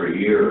nail for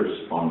years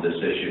on this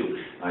issue.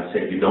 I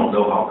said, you don't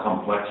know how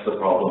complex the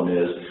problem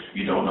is,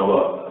 you don't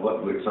know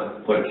what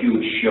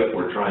huge ship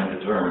we're trying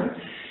to turn.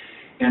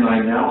 And I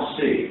now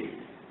see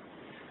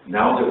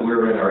Now that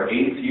we're in our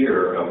 8th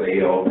year of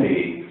ALP,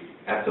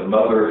 at the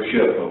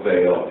mothership of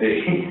ALP,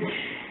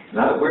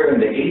 now that we're in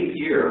the 8th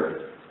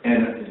year,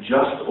 and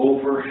just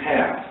over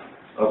half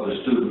of the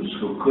students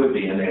who could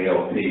be in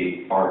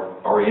ALP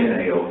are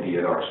in ALP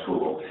at our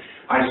school,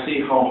 I see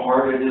how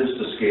hard it is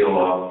to scale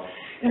up,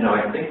 and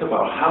I think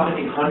about how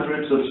many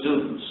hundreds of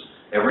students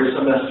every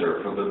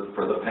semester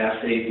for the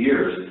past 8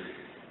 years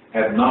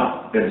have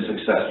not been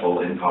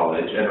successful in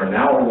college and are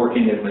now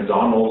working at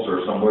McDonald's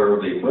or somewhere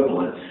of the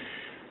equivalent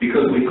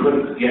because we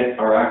couldn't get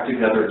our act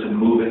together to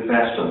move it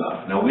fast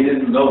enough. Now, we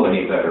didn't know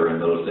any better in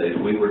those days.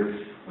 We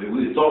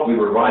thought we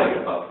were right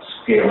about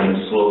scaling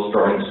slow,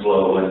 starting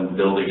slow and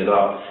building it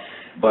up.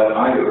 But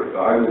I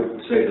would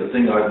say the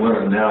thing I've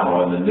learned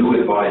now, and the new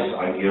advice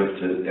I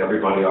give to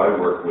everybody I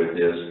work with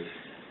is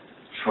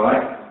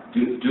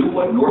do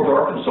what North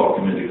Arkansas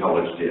Community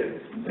College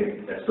did.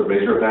 That's the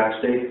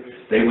Razorback State.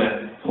 They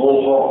went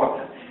whole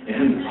hog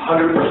and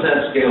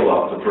 100% scale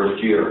up the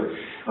first year.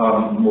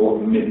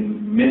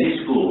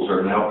 Many schools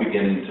are now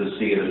beginning to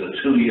see it as a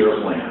 2-year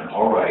plan.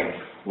 All right,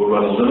 we'll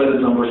run a limited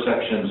number of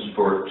sections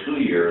for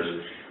 2 years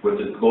with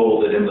the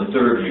goal that in the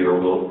 3rd year,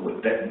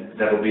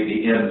 that'll be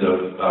the end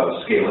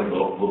of scaling.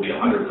 We'll be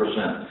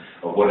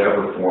 100% of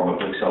whatever form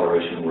of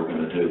acceleration we're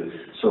going to do.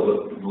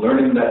 So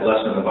learning that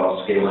lesson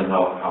about scaling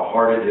up, how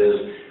hard it is,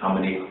 how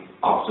many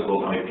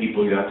obstacles, how many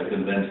people you have to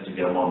convince to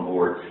get them on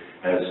board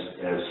has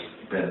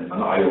been an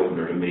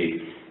eye-opener to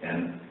me,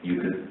 and you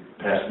could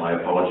pass my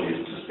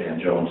apologies to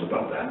Stan Jones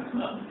about that.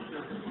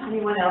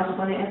 Anyone else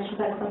want to answer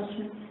that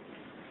question?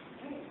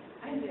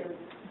 I do.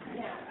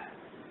 Yeah.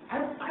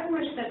 I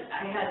wish that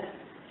I had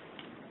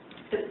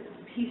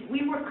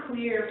we were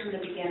clear from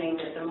the beginning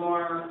that the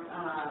more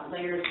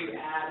layers you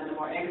add and the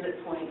more exit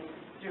points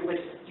through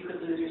which you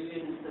could lose your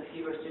students, the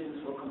fewer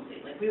students will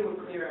complete. Like, we were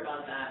clear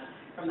about that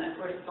from that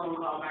first phone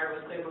call. Myra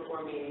was clear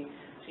before me.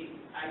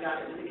 I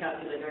got it with the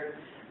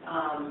calculator.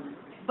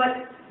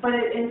 But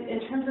in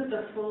terms of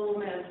the full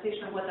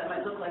manifestation of what that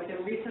might look like, the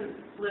recent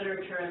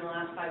literature in the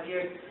last 5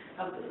 years,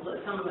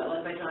 some of it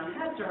led by John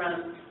Hess,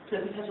 around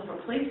the potential for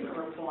placement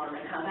reform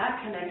and how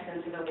that connects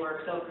into the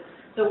work.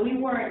 So we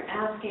were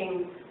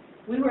asking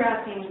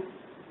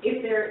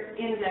if they're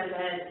in Dev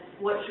Ed,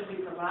 what should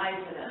we provide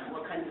to them?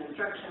 What kinds of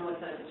instruction, what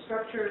types of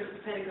structures,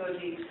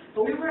 pedagogy?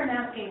 But we weren't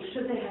asking,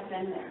 should they have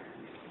been there?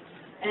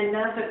 And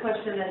that's a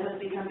question that has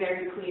become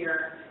very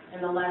clear in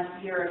the last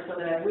year or so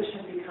that I wish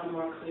had become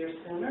more clear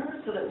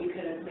sooner so that we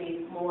could have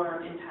made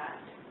more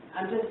impact.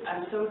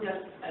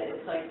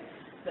 It's like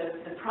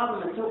the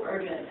problem is so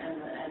urgent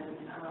and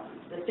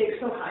the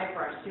stakes so high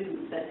for our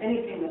students that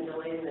anything that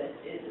delays it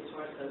is a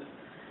source of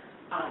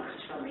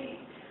angst for me.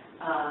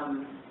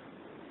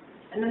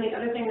 And then the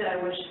other thing that I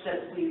wish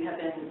that we had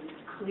been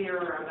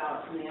clearer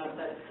about from the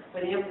outset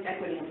were the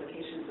equity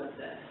implications of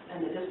this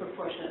and the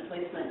disproportionate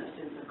placement of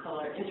students of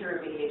color into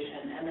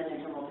remediation and then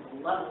into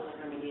multiple levels of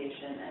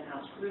remediation and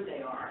how screwed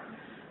they are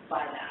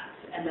by that,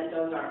 and that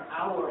those are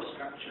our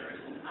structures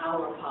and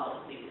our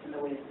policies and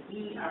the ways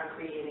we are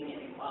creating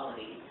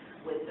inequality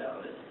with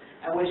those.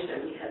 I wish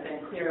that we had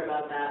been clear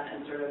about that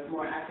and sort of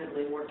more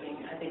actively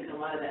working. I think a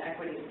lot of the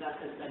equity stuff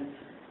has been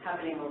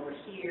happening over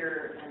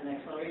here and the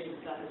acceleration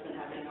stuff has been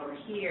happening over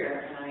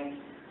here, and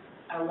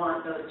I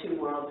want those two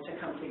worlds to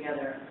come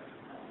together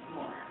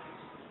more.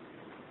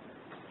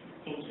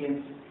 Thank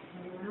you.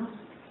 Anyone else?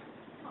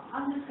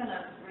 I'm just going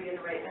to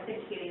reiterate, I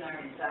think Katy and I are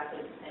in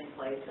exactly the same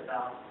place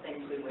about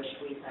things we wish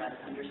we had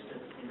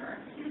understood sooner.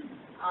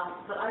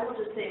 But I will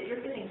just say, if you're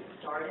getting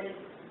started,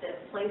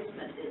 that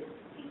placement is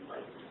the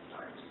place to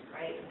start,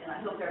 right? And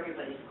I hope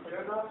everybody's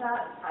clear about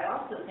that. I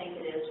also think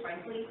it is,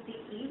 frankly, the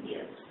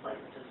easiest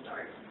place to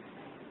start.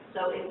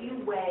 So if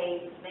you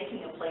weigh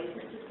making a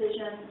placement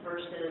decision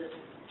versus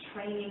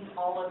training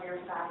all of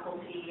your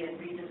faculty and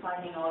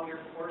redefining all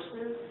your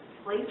courses,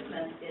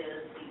 placement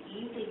is the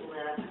easy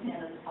lift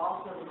and it's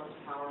also the most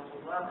powerful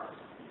lever.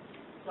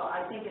 So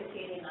I think if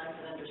Katy and I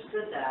had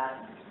understood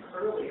that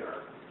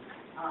earlier,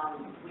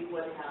 we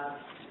would have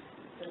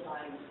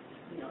designed,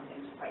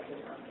 things quite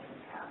differently in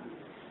the past.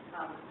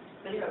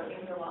 But we're going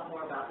to hear a lot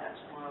more about that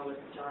tomorrow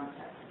with John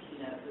Peck's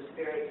keynote. There's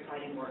very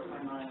exciting work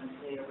my mind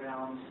made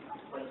around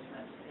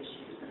placement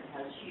issues, and it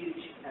has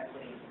huge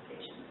equity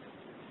implications.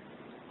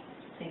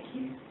 Thank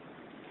you.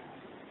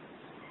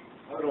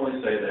 I would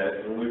only say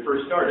that when we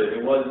first started,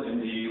 it was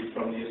indeed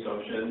from the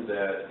assumption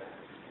that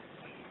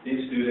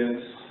these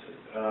students,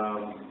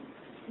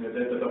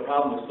 that the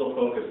problem was still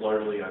focused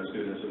largely on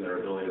students and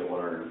their ability to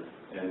learn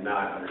and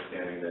not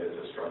understanding that it's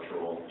a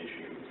structural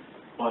issue,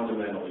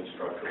 fundamentally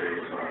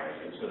structurally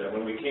designed. And so that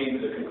when we came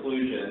to the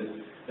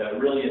conclusion that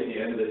really at the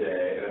end of the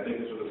day, and I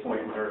think this was the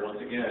point Myra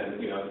once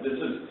again, this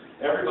is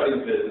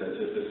everybody's business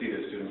is to see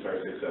that students are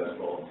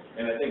successful.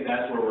 And I think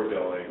that's where we're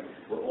going.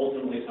 We're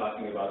ultimately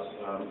talking about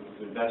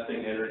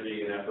investing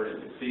energy and effort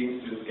into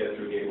seeing students get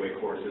through gateway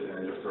courses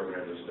and into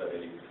programs of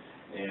study,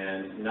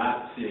 and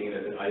not seeing it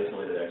as an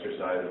isolated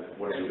exercise of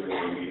what are we doing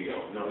remedial.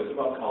 No, it's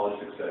about college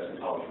success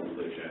and college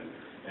completion.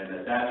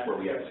 And that's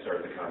where we have to start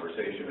the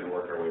conversation and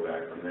work our way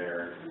back from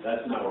there.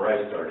 That's not where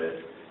I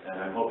started.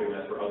 and I'm hoping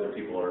that's where other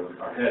people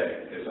are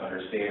heading, is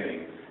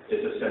understanding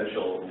its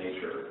essential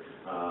nature.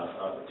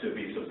 To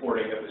be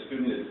supporting, if a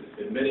student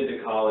is admitted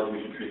to college,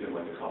 we should treat them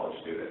like a college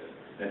student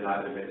and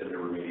not admit them to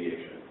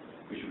remediation.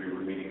 We should be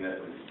remediating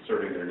them,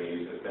 serving their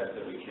needs as best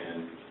that we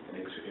can, and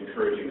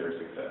encouraging their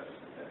success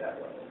at that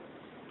level.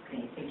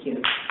 Okay, thank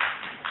you.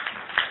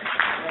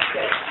 That's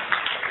good.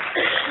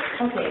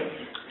 Okay,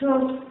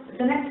 so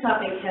the next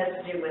topic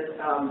has to do with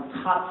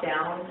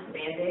top-down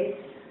mandates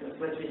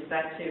with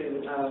respect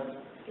to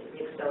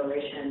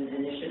acceleration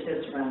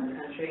initiatives around the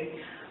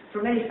country.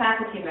 For many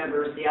faculty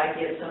members, the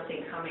idea of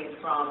something coming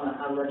from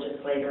a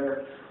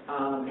legislator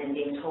and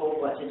being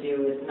told what to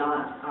do is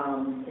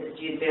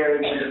viewed very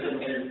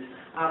negatively.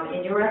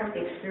 In your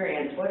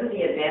experience, what are the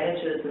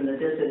advantages and the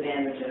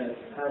disadvantages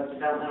of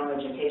developmental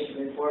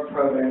education reform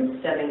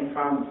programs stemming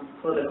from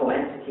political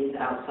entities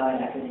outside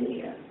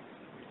academia?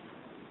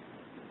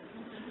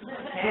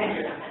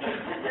 Okay.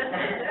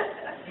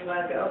 You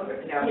want to go?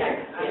 No. Yeah,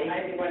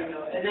 I do want to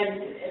go. And then,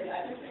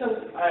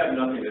 I have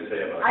nothing to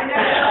say about it. I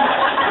know.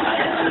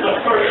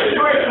 Of course I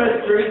do.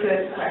 was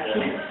Bruce's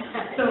question.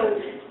 so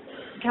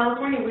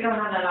California, we don't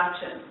have that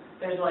option.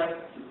 There's like,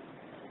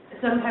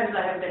 sometimes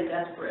I have been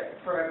desperate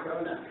for a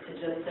grown-up to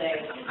just say,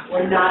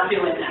 we're not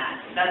doing that.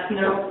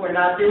 We're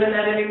not doing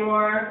that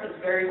anymore. It's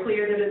very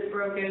clear that it's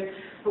broken.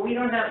 But we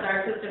don't have,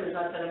 our system is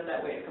not set up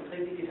that way. It's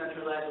completely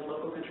decentralized with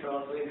local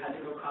control, so we've had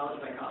to go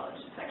college by college,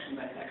 section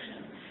by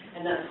section.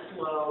 And that's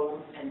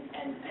slow, and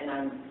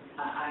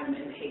I'm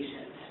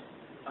impatient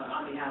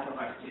on behalf of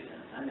our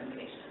students. I'm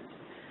impatient.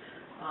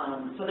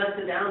 So that's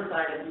the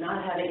downside of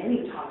not having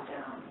any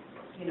top-down,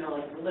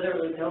 like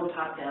literally no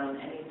top-down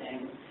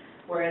anything.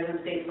 Whereas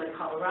in states like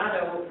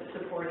Colorado,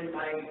 supported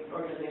by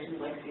organizations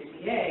like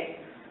CCA,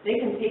 they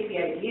can take the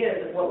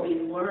ideas of what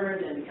we've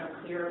learned and become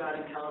clear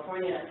about in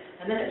California,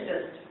 and then it's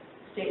just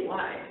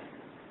statewide,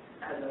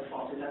 as of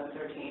fall 2013,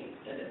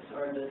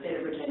 or the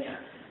state of Virginia.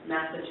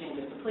 Massive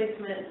changes to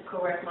placement,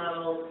 co-rec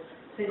models,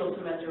 single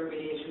semester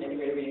remediation,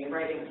 integrated reading and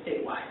writing,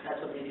 statewide. That's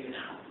what they do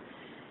now.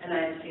 And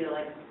I feel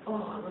like, a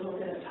little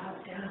bit of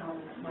top-down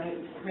might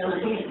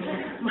really,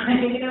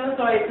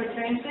 so it's a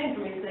strange thing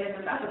for me to say as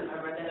a faculty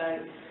member that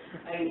I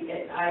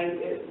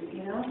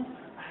don't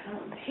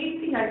hate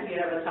the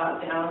idea of a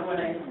top-down when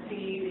I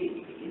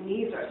see the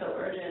needs are so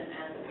urgent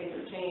and the pace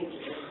of change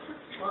is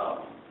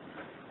slow.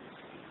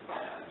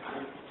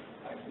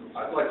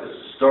 I'd like to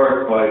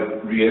start by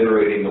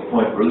reiterating a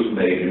point Bruce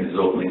made in his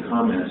opening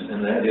comments,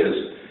 and that is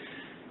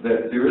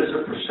that there is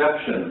a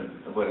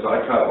perception, as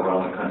I travel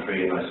around the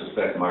country, and I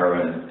suspect Myra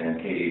and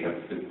Katy have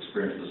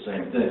experienced the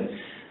same thing,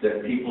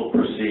 that people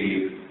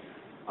perceive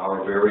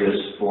our various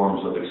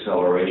forms of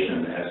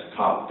acceleration as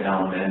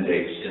top-down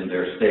mandates in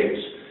their states.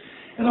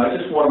 And I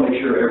just want to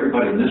make sure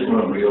everybody in this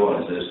room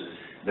realizes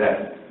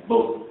that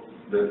both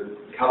the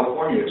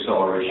California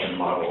acceleration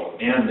model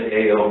and the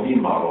ALP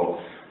model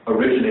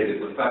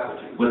originated with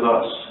faculty, with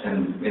us,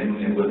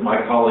 and with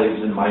my colleagues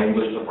in my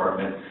English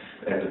department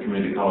at the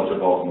Community College of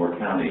Baltimore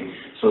County.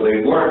 So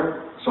they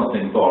weren't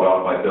something thought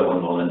out by Bill and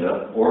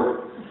Melinda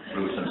or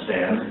Bruce and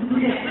Stan.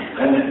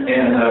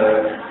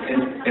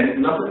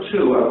 And number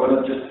two, I want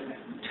to just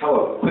tell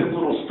a quick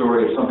little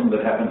story of something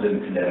that happened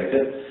in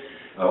Connecticut,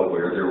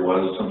 where there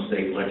was some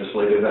state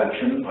legislative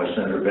action by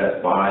Senator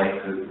Beth By,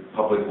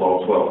 Public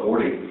Law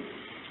 1240.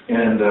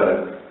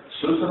 And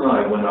Susan and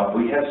I went up.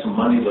 We had some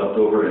money left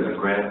over in a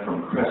grant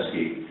from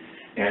Kresge,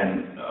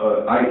 and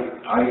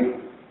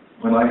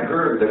when I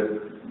heard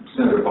that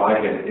Senator By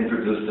had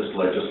introduced this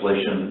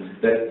legislation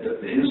that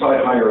the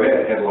Inside Higher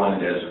Ed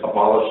headlined as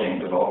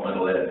abolishing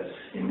developmental ed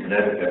in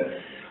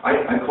Connecticut,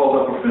 I called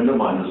up a friend of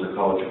mine who's a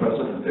college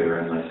president there,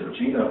 and I said,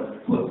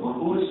 Gina,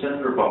 who is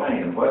Senator By,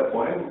 and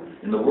why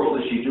in the world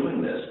is she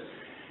doing this?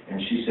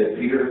 And she said,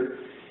 Peter,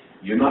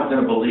 you're not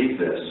going to believe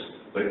this,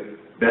 but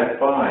Beth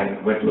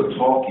By went to a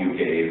talk you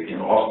gave in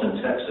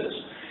Austin, Texas,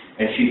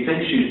 and she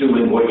thinks she's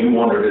doing what you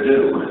want her to do.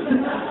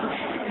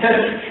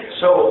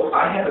 So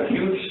I had a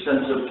huge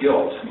sense of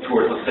guilt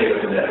towards the state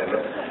of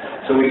Connecticut.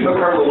 So we took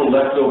our little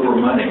leftover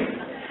money,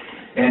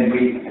 and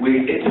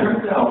it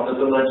turned out that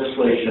the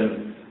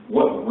legislation,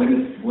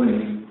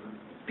 when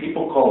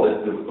people called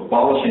it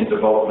abolishing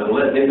developmental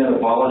ed, they meant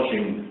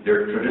abolishing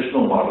their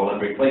traditional model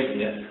and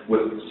replacing it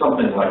with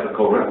something like a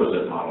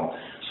co-requisite model.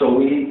 So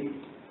we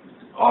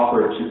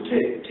offered to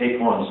take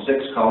on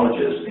 6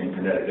 colleges in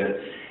Connecticut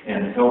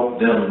and help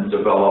them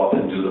develop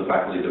and do the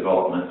faculty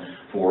development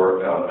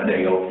for an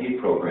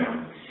ALP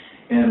program.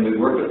 And we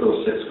worked at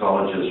those 6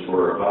 colleges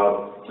for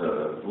about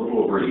a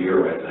little over a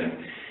year, I think.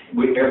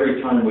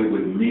 Every time we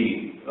would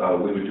meet,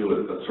 we would do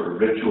a sort of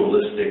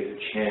ritualistic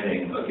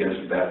chanting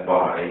against Beth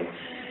By.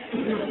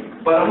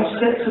 But I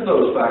said to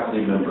those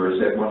faculty members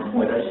at one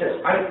point, I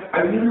said, I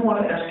really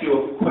want to ask you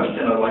a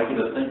question I'd like you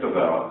to think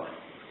about.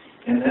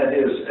 And that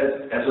is,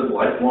 as a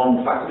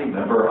lifelong faculty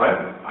member,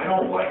 I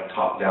don't like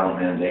top-down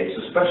mandates,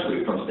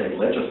 especially from state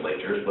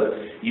legislatures, but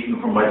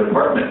even from my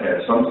department head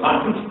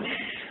sometimes.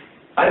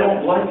 I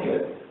don't like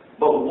it.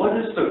 But what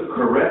is the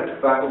correct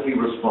faculty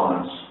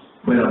response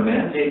when a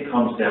mandate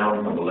comes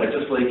down from the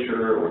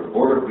legislature or the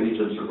Board of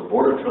Regents or the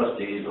Board of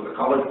Trustees or the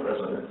college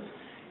president,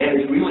 and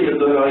it's really a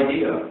good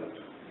idea,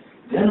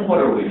 then what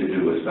are we to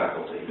do as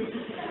faculty?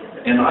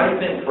 And I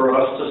think for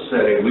us to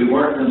say, we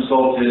weren't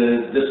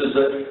consulted,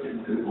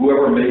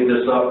 whoever made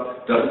this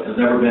up has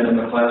never been in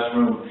the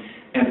classroom,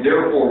 and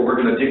therefore we're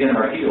going to dig in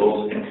our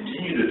heels and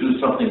continue to do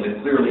something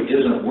that clearly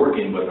isn't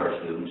working with our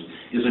students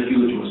is a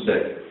huge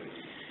mistake.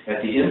 At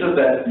the end of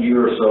that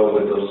year or so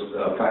with those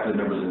faculty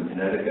members in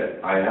Connecticut,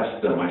 I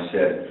asked them, I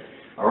said,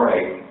 all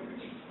right,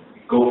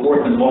 go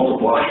forth and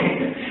multiply.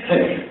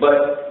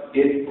 But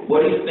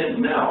what do you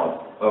think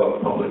now of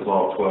Public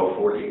Law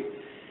 1240?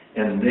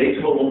 And they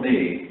told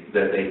me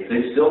that they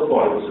still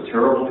thought it was a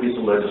terrible piece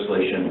of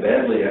legislation,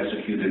 badly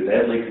executed,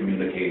 badly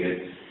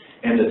communicated,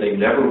 and that they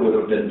never would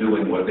have been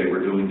doing what they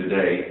were doing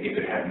today if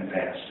it hadn't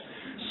passed.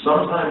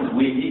 Sometimes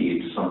we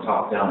need some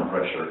top-down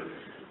pressure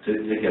to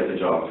get the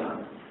job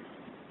done.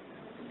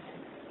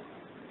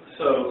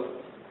 So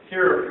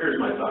here's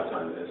my thoughts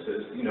on this.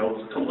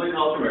 Complete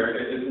College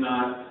America is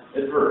not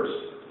adverse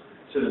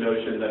to the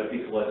notion that a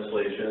piece of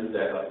legislation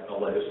that a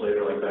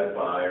legislator like Beth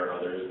By or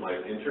others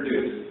might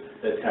introduce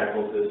that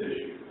tackles this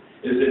issue.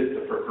 Is it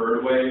the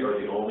preferred way or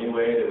the only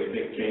way that we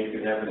think change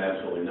can happen?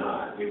 Absolutely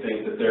not. We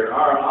think that there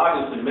are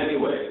obviously many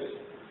ways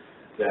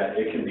that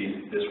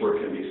this work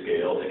can be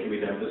scaled. It can be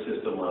done at the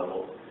system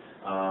level.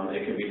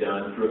 It can be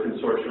done through a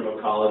consortium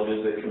of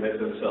colleges that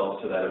commit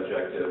themselves to that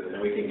objective,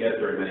 and we can get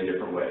there in many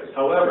different ways.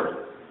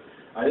 However,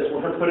 I just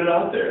want to put it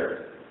out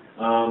there.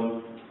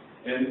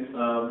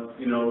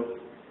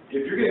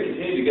 If you're going to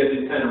continue to get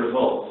these kind of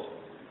results,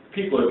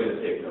 people are going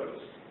to take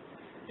notice.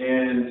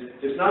 And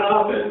it's not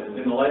often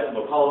in the life of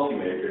a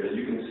policymaker that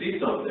you can see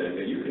something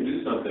that you can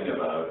do something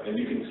about, and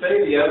you can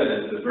say the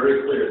evidence is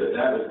very clear that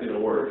that was going to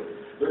work.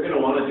 They're going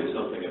to want to do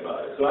something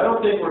about it. So I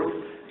don't think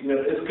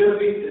it's going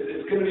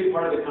to be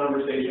part of the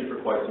conversation for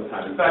quite some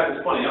time. In fact,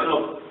 it's funny. I don't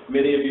know if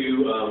many of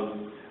you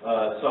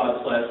saw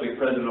this last week.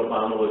 President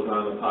Obama was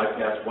on the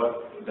podcast.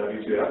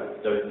 WTF?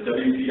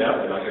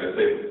 I'm not going to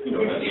say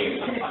what that means.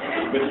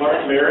 With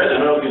Mark Myra. I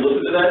don't know if you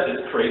listened to that.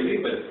 It's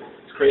crazy, but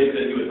it's crazy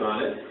that he was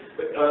on it.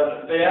 But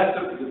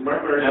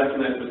Mark Hern asked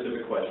him that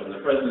specific question. The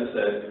president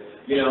said,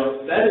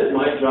 that is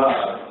my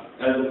job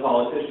as a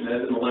politician,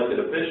 as an elected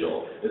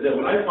official, is that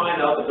when I find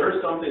out that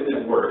there's something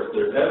that works,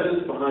 there's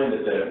evidence behind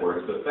it that it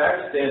works, the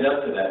facts stand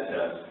up to that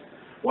test,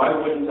 why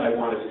wouldn't I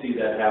want to see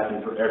that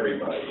happen for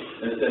everybody,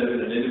 instead of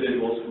in an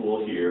individual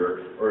school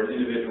here or an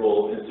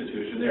individual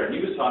institution there? And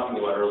he was talking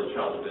about early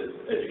childhood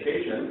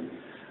education,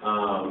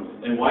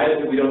 and why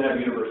is it we don't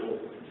have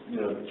universal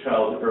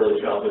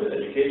early childhood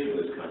education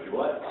in this country?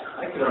 Well,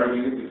 I could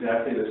argue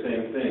exactly the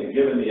same thing,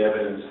 given the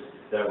evidence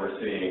that we're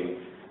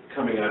seeing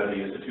coming out of the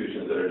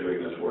institutions that are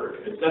doing this work.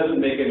 It doesn't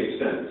make any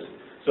sense.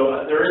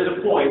 So there is a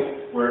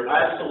point where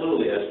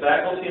absolutely, as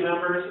faculty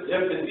members,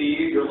 if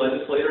indeed your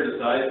legislator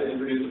decides to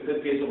introduce a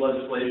piece of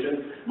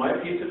legislation, my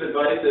piece of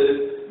advice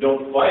is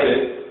don't fight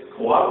it,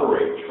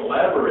 cooperate,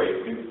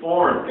 collaborate,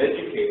 inform,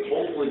 educate,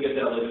 hopefully get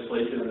that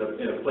legislation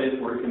in a place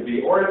where it can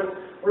be, or if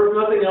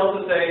nothing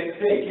else, to say,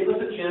 hey, give us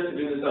a chance to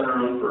do this on our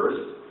own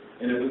first,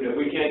 and if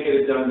we can't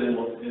get it done, then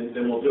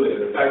we'll do it.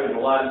 And in fact, there's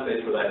a lot of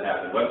states where that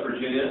happened. West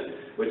Virginia,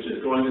 which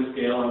is going to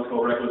scale on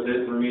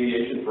co-requisite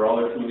remediation for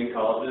all their community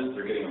colleges.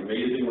 They're getting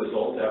amazing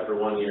results after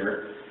 1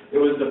 year. It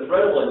was the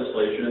threat of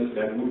legislation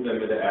that moved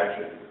them into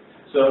action.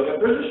 So if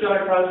there's a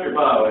shot across your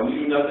bow and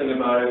you do nothing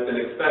about it, then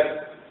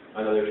expect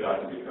another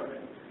shot to be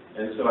coming.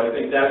 And so I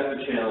think that's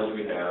the challenge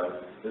we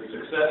have. The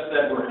success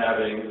that we're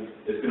having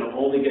is going to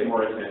only get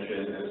more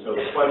attention, and so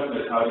the question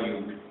is how do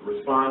you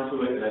respond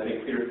to it, and I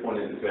think Peter's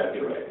point is exactly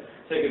right.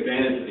 Take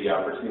advantage of the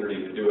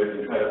opportunity to do it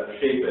and try to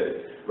shape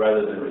it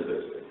rather than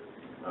resist it.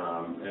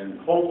 And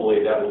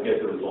hopefully that will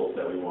get the results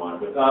that we want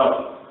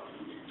without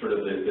sort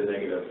of the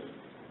negative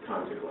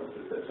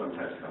consequences that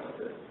sometimes come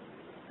with it.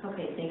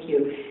 Okay, thank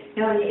you.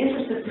 Now, in the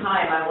interest of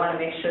time, I want to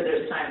make sure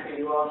there's time for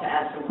you all to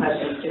ask some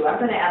questions too. I'm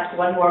going to ask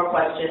one more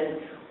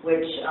question,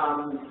 which,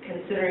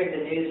 considering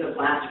the news of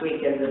last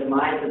week and the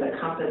demise of the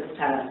compass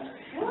test,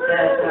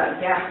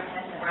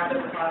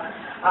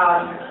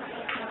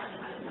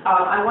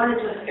 I want to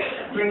just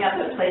bring up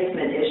the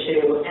placement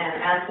issue and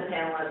ask the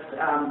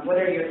panelists, what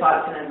are your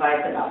thoughts and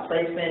advice about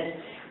placement?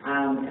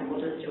 And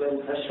we'll just do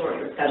a short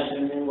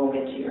discussion and then we'll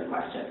get to your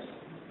questions.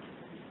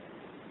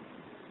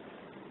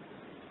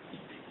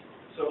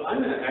 So I'm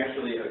going to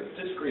actually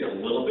disagree a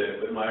little bit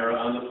with Myra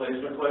on the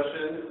placement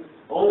question,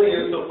 only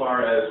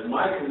insofar as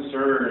my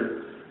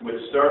concern with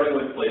starting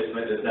with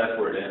placement is that's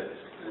where it ends.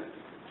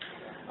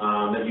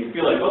 That you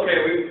feel like, okay,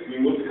 we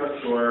moved the cut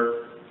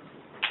store.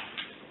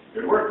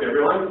 Good work,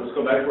 everyone. Let's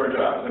go back to our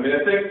jobs. I mean,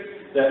 I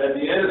think that at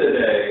the end of the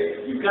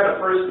day, you've got to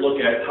first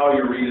look at how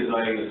you're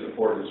redesigning the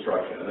support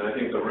instruction. And I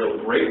think the real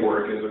great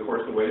work is, of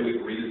course, the way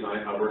we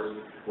redesign how we're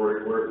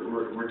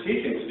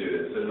teaching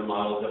students in the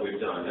models that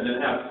we've done. And then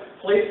have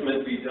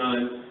placement be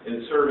done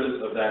in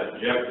service of that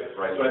objective,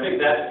 right? So I think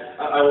that,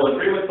 I will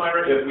agree with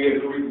Myra if we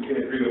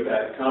can agree with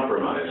that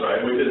compromise, right?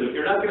 Which is, if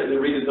you're not going to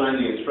redesign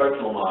the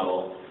instructional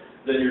model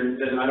then you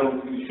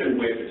shouldn't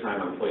waste your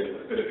time on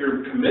placement. But if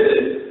you're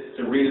committed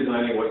to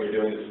redesigning what you're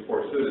doing to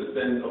support students,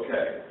 then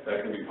okay,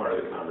 that can be part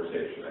of the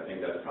conversation. I think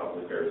that's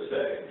probably fair to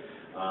say.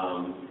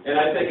 And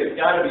I think it's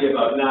got to be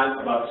not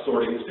about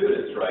sorting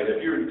students, right?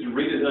 If you're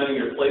redesigning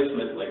your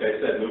placement, like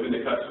I said, moving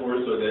the cut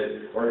scores so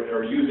that,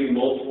 or using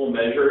multiple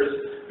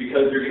measures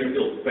because you're going to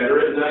feel better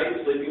at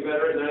night, sleeping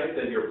better at night,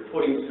 that you're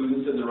putting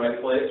students in the right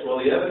place, well,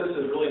 the evidence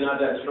is really not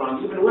that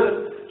strong, even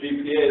with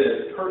GPA, that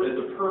it's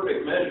a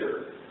perfect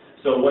measure.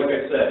 So like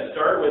I said,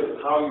 start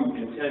with how you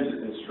intend to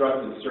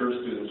instruct and serve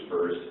students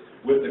first,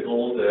 with the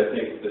goals that I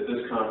think that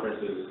this conference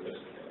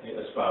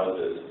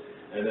espouses,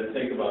 and then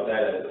think about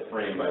that as the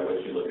frame by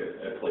which you look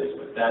at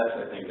placement. That's,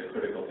 I think, the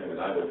critical thing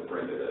that I would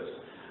bring to this,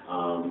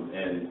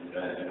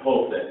 and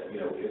hope that,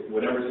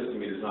 whatever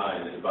system you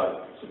design is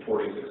about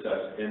supporting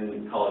success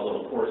in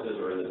college-level courses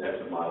or in the types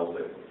of models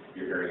that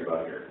you're hearing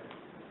about here.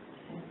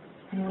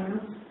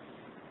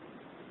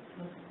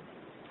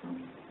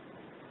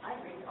 I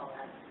agree with all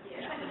that.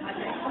 Yeah.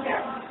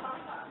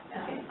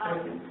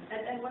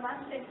 And when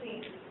I'm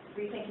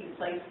rethinking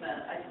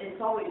placement, it's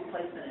always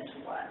placement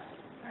into what,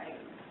 right?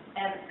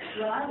 And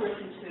when I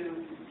listen to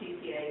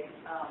CCA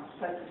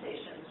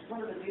presentations, one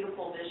of the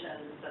beautiful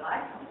visions that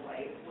I come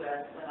away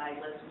with when I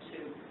listen to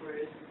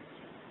Bruce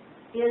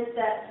is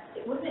that,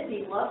 wouldn't it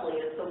be lovely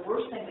if the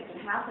worst thing that can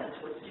happen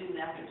to a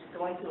student after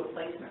going through a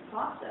placement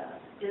process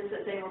is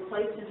that they were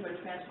placed into a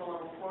transfer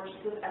level course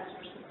with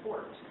extra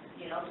support?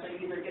 So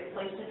you either get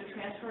placed into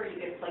transfer or you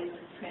get placed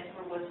into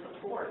transfer with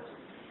support.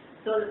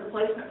 So that the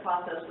placement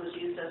process was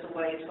used as a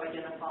way to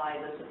identify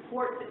the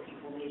support that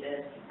people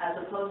needed, as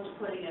opposed to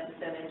putting them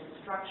into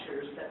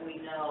structures that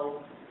we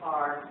know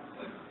are,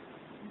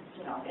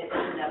 it's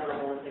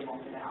inevitable if they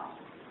won't get out.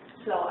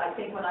 So I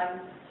think when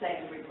I'm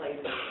saying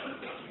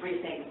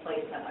rethink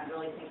placement, I'm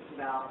really thinking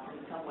about,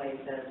 in some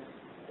ways, as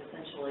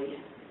essentially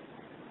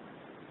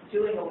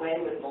doing away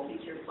with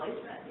multi-tier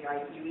placement. You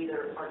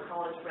either are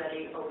college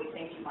ready or we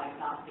think you might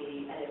not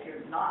be, and if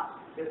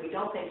we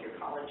don't think you're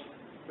college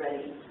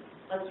ready,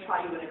 let's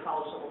try you in a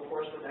college level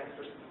course with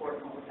extra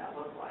support, and what would that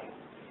look like,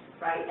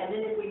 right? And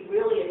then if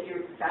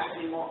your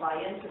faculty won't buy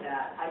into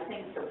that, I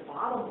think the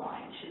bottom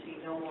line should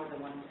be no more than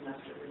one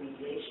semester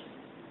remediation,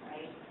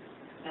 right?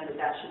 And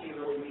that should be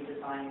really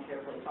redesigned and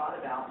carefully thought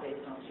about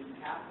based on student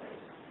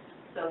pathways.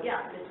 So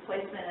yeah, it's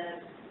placement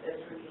and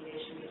it's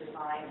remediation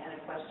redesign and a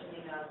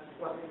questioning of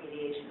what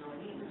remediation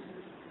really means.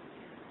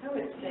 I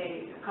would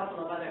say a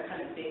couple of other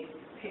kind of big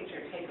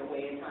picture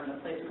takeaways on the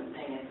placement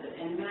thing is that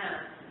in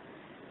math,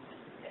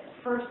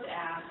 first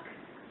ask,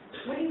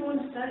 what do you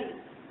want to study?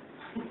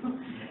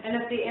 And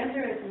if the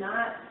answer is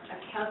not a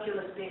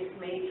calculus-based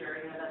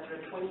major, that's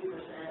sort of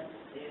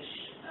 20%-ish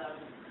of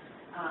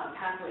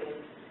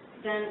pathways,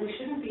 then we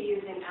shouldn't be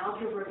using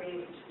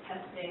algebra-based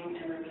testing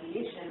and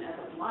remediation as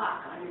a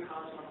block on your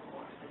college level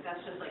course.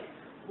 That's just like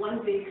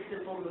one big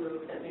simple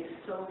move that makes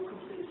so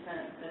complete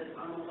sense that it's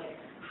almost like,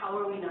 how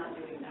are we not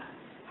doing that?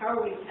 How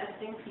are we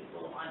testing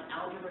people on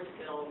algebra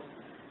skills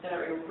that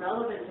are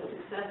irrelevant to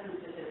success in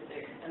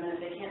statistics, and then if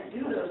they can't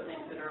do those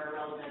things that are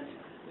irrelevant,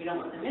 we don't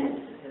want them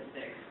in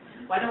statistics?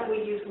 Why don't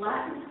we use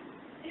Latin?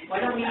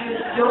 Why don't we use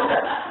yoga?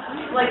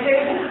 Like,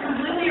 they're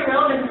completely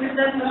irrelevant to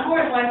success in the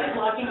course. Why is it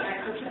blocking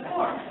extra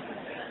support?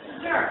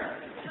 Sure.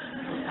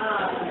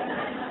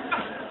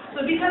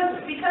 So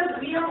because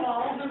we have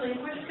all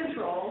relinquished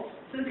control,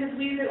 so because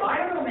we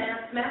know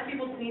math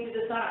people need to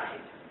decide.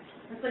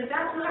 It's like,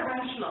 that's not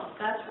rational.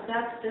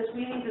 This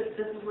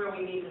is where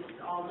we need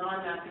to, all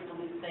non-math people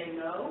need to say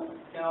no.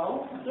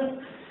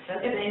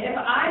 If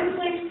I'm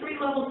placed 3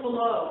 levels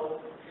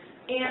below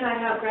and I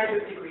have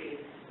graduate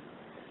degrees,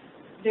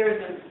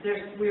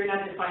 we're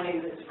not defining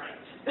this right.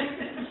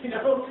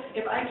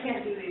 If I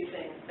can't do these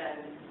things,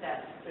 then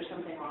there's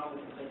something wrong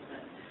with the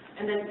placement.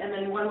 And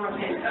then one more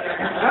thing.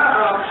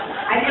 Uh-oh.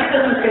 I knew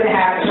this was going to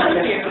happen.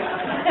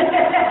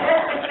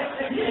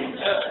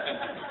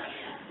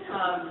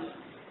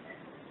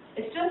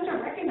 It's just to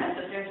recognize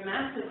that there's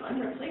massive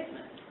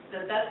underplacement.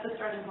 That's the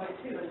starting point,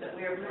 too, is that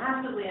we are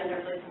massively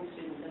underplacing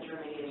students into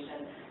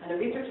remediation, and the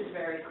research is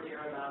very clear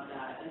about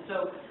that. And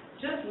so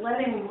just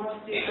letting more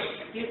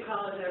students, Steve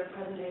College, their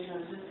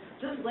presentation was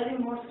just letting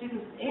more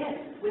students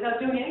in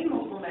without doing any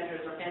multiple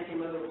measures or fancy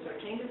moves or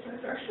changes to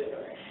instruction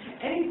or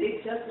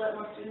anything, just let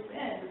more students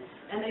in.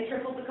 And they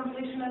tripled the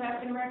completion of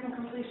African American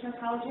completion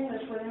of college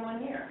English within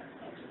 1 year,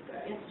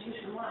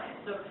 institution-wide.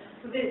 So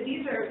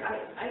these are,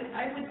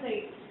 I would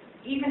say,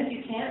 even if you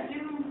can't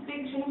do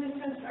big changes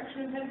to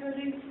instruction and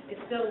pedagogy, it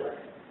still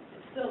works.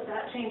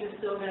 That change is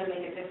still going to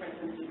make a difference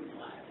in students'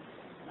 lives.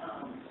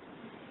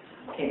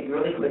 Okay,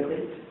 really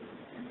quickly.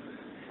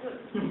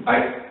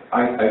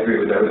 I agree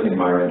with everything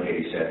Myra and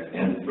Katy said,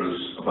 and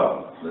Bruce,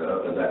 about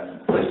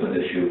that placement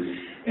issue.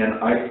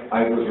 And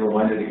I was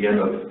reminded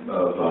again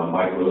of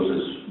Mike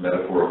Rose's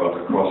metaphor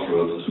about the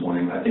crossroads this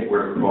morning. I think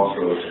we're at a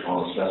crossroads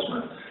on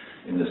assessment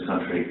in this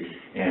country,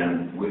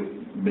 and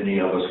many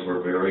of us were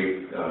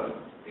very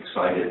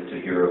excited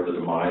to hear of the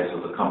demise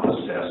of the Compass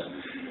test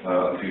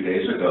a few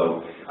days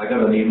ago. I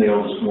got an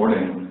email this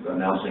morning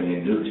announcing a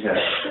new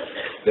test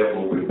that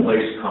will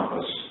replace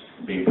Compass,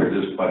 being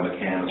produced by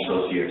McCann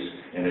Associates,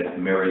 and it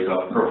marries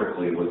up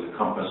perfectly with the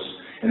Compass,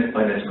 and it's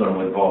going to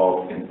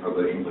involve,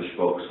 for the English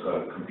folks,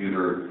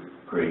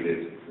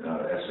 computer-created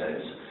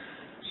essays.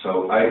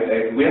 So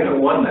we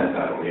haven't won that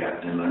battle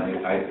yet, and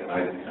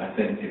I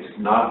think it's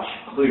not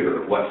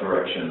clear what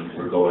direction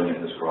we're going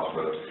at this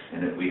crossroads,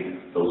 and that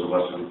those of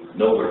us who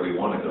know where we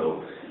want to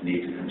go,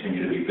 need to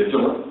continue to be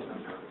vigilant.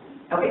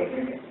 Okay,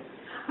 very good.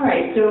 All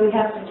right, so we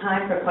have some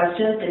time for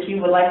questions. If you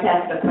would like to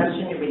ask a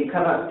question, you can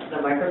come up to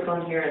the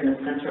microphone here in the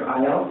center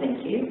aisle.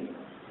 Thank you.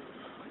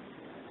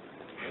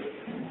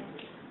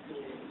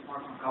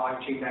 Mark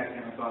McCullough, Chief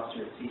Academic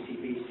Officer at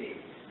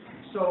CCBC.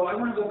 So I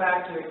want to go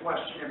back to the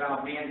question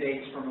about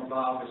mandates from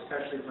above,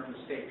 especially from the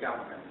state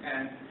government.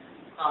 And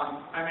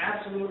I'm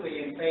absolutely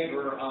in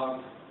favor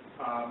of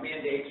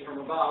mandates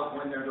from above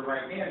when they're the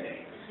right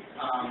mandate.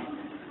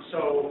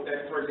 So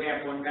that, for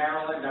example, in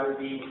Maryland, I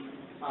would be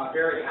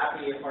very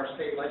happy if our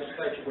state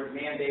legislature would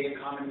mandate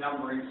a common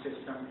numbering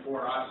system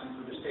for us and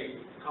for the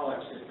state college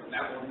system.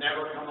 That will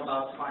never come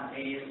about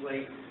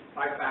spontaneously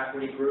by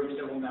faculty groups.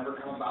 It will never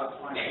come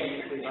about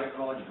spontaneously by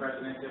college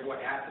presidents. It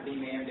would have to be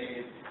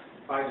mandated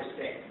by the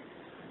state.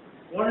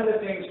 One of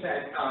the things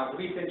that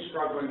we've been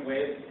struggling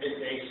with is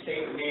a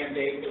state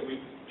mandate that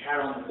we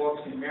had on the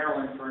books in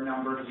Maryland for a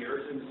number of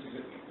years, and this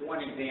is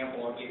one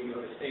example I'll give you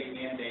of a state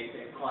mandate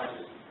that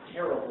causes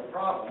terrible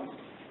problems,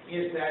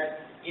 is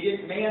that it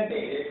is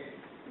mandated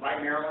by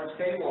Maryland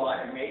state law,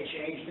 and it may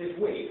change this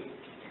week,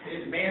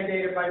 it is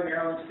mandated by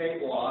Maryland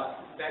state law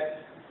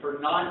that for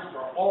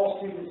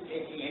all students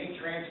taking any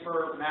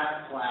transfer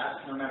math class,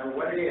 no matter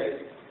what it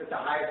is, that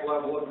the highest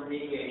level of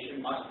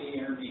remediation must be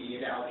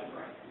intermediate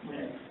algebra.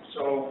 Okay.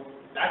 So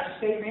that's a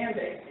state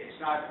mandate.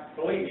 It's not,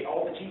 believe me,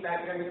 all the chief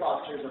academic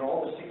officers at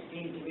all the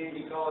 16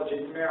 community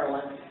colleges in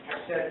Maryland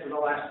have said for the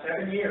last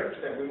 7 years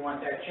that we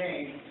want that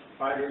changed,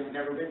 but it has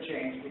never been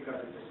changed because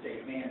it's a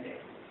state mandate.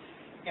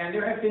 And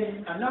there have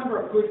been a number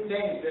of good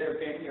things that have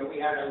been,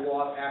 we had a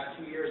law passed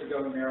 2 years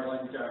ago in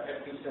Maryland,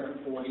 SB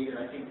 740, that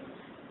I think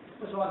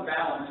was on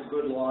balance a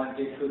good law and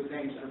did good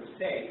things for the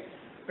state.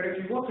 But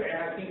if you look at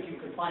it, I think you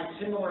can find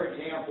similar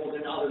examples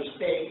in other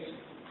states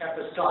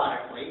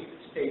episodically,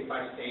 state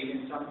by state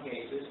in some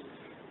cases.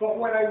 But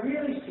what I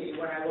really see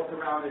when I look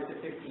around at the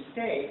 50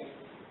 states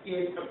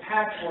is a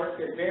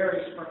patchwork that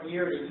varies from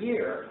year to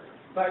year,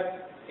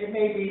 but it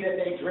may be that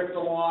they drift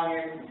along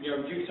and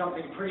do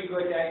something pretty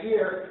good that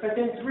year, but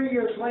then 3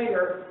 years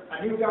later,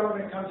 a new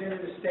government comes into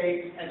the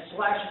state and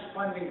slashes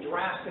funding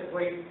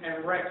drastically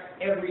and wrecks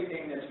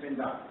everything that's been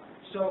done.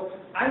 So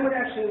I would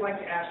actually like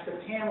to ask the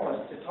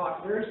panelists to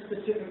talk very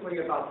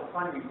specifically about the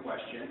funding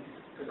question,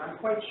 because I'm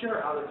quite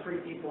sure how the three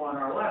people on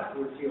our left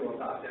would feel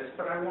about this,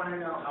 but I want to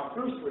know how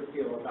Bruce would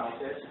feel about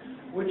this.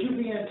 Would you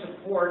be in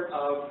support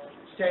of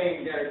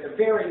saying that at the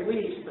very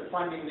least the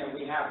funding that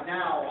we have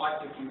now ought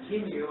to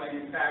continue,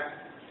 and in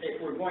fact, if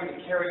we're going to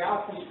carry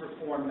out these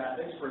reform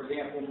methods, for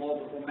example,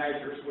 multiple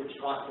measures, which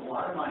cost a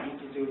lot of money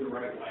to do the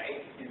right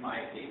way, in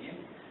my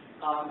opinion,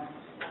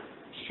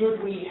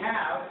 should we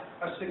have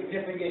a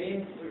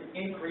significant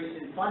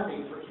increase in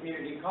funding for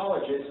community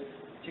colleges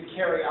to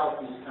carry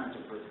out these kinds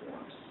of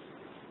reforms?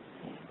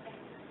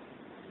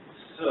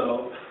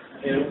 So,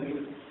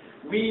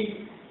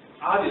 we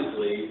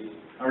obviously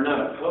are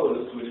not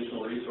opposed to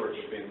additional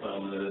resources being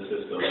funneled into the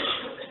system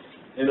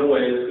in a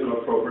way that's going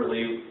to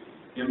appropriately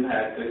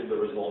impact the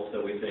results that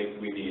we think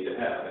we need to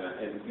have.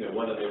 And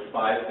one of the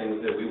 5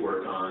 things that we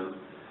work on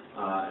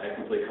at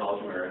Complete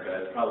College America,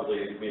 it's probably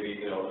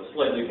maybe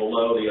slightly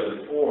below the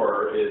other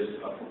 4,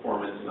 is a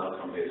performance and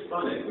outcome-based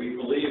funding. We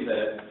believe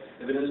that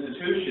if an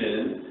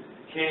institution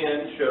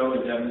can show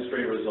and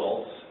demonstrate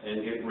results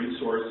and get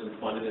resourced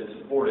and funded and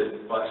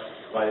supported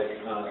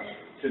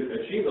to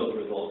achieve those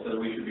results, then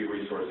we should be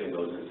resourcing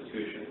those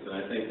institutions. And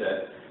I think that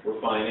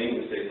we're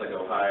finding in states like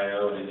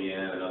Ohio and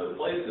Indiana and other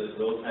places,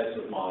 those types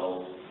of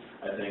models,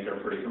 I think, are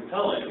pretty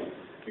compelling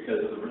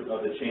because of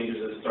the changes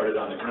that started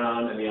on the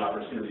ground and the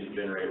opportunity to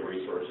generate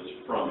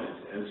resources from it.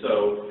 And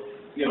so,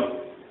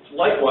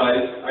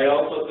 likewise, I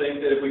also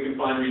think that if we can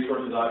find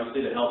resources,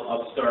 obviously, to help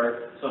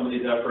upstart some of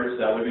these efforts,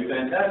 that would be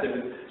fantastic.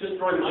 And just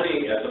throwing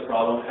money at the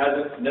problem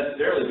hasn't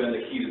necessarily been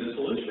the key to the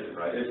solution,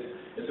 right?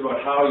 It's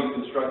about how you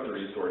construct the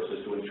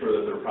resources to ensure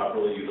that they're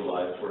properly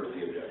utilized towards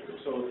the objective.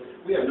 So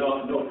we have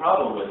no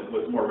problem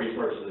with more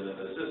resources in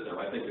the system.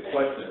 I think the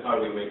question is how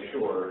do we make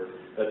sure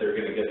that they're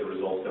going to get the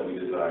results that we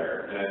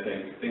desire. And I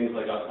think things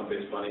like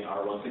outcome-based funding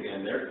are, once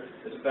again,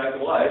 it's a fact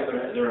of life.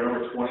 They're in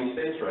over 20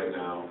 states right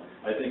now.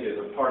 I think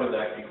is a part of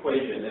that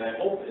equation. And I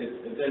hope it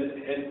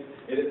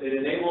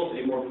enables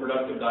a more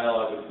productive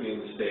dialogue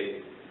between the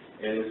state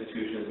and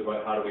institutions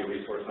about how do we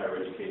resource higher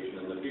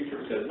education in the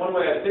future. Because one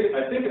way I think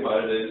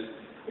about it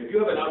is, if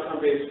you have an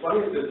outcome-based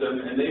funding system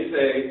and they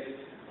say,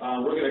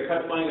 we're going to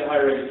cut funding to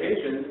higher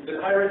education, then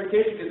higher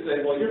education can say,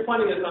 well, your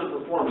funding is on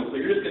performance, so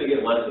you're just going to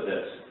get less of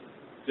this.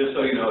 Just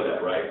so you know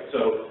that, right?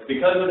 So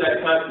because of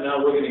that cut,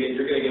 now you're going to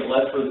get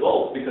less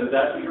results because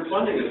that's what your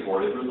funding is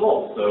for, is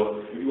results.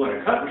 So if you want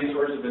to cut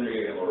resources, then you're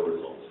going to get lower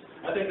results.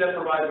 I think that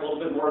provides a little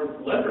bit more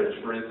leverage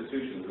for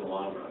institutions in the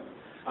long run.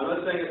 I'm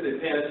not saying it's a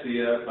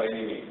panacea by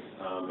any means,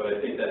 but I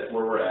think that's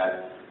where we're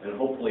at, and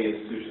hopefully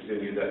institutions can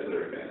use that to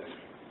their advantage.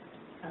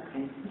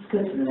 Okay, let's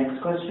go to the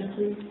next question,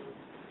 please.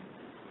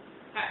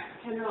 Hi,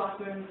 Kendra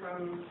Lockman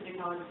from City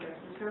College of San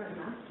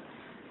Francisco,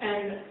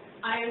 and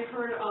I've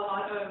heard a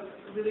lot of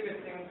really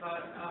good things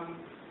about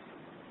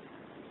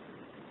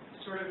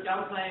sort of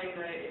downplaying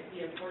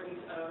the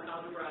importance of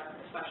algebra,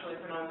 especially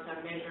for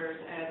non-STEM majors,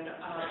 and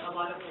a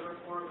lot of the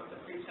reform of the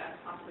pre-stat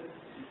classes,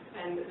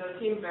 and those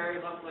seem very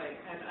lovely.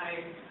 And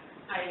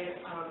I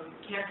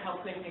can't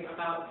help thinking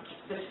about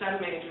the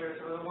STEM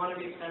majors or the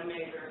wannabe STEM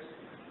majors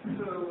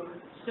who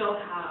still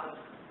have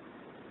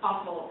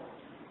awful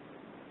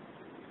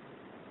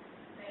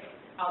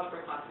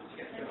algebra classes to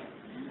get through.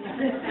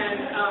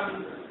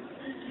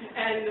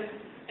 And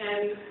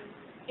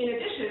in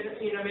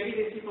addition, maybe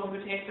these people who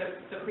take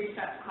the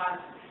pre-stats class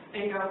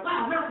and go,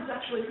 wow, math is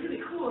actually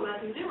really cool and I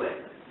can do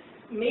it.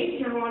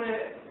 Maybe I want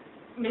to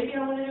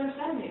do a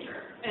STEM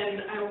major.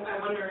 And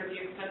I wonder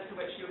the extent to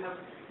which you have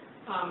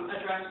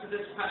addressed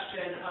this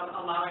question of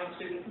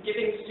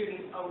giving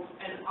students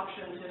an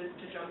option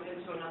to jump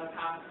into another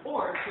path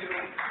or to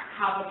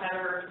have a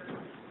better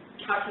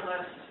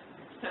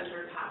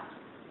calculus-centered path.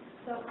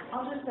 So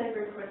I'll just say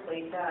very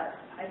quickly that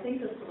I think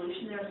the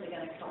solution there is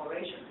again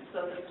acceleration.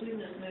 So if the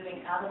student is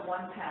moving out of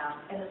one path,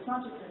 and it's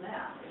not just in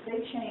math, if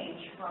they change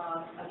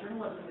from a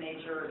journalism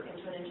major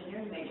into an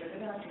engineering major,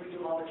 they're going to have to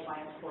redo all their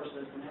science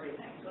courses and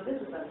everything. So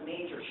this is a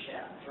major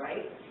shift,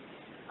 right?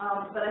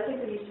 But I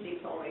think there needs to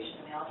be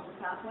acceleration in the algebra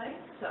pathway,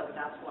 so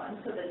that's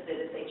one. So that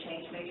if they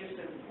change majors,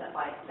 that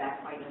might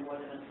be more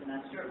than a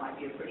semester. It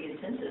might be a pretty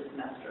intensive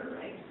semester,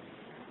 right?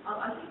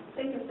 I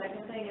think the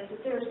second thing is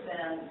that there's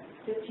been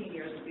 15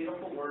 years of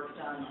beautiful work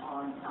done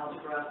on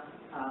algebra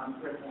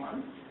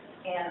reform,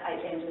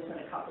 and just in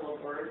a couple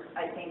of words,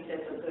 I think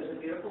that there's a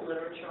beautiful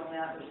literature on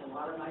that. There's a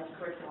lot of nice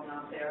curriculum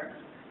out there,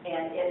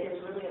 and it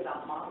is really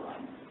about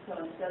modeling. So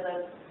instead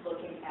of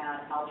looking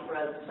at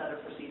algebra as a set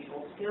of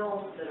procedural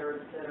skills that are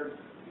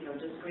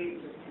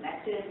discrete and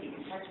disconnected,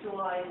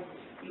 decontextualized,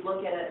 you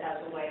look at it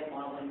as a way of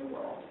modeling the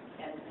world,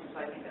 and so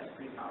I think that's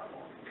pretty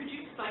powerful. Could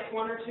you cite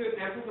one or two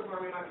examples of where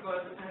we might go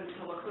and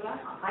to look for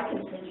that? I can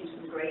send you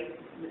some great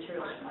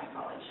materials from my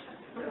college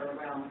that are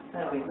around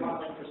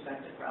modeling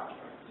perspective for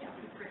algebra. Yeah.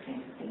 Okay,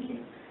 thank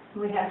you.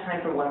 We have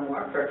time for one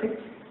more. Perfect.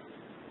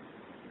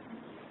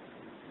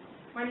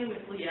 My name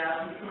is Leah.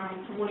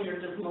 I'm from one of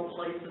your dismal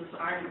places.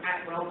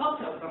 Well,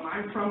 both of them.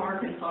 I'm from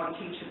Arkansas and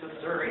teach in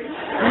Missouri. I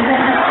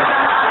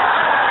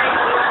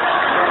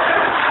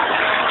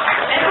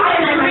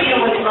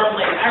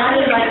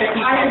really like it.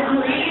 I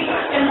agree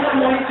in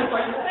some ways with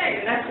what you say,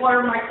 and that's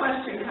where my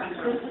question comes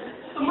from.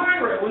 So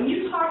Myra, when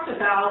you talked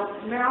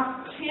about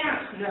math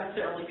can't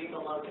necessarily be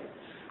below it,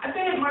 I've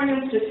been at my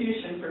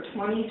institution for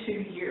 22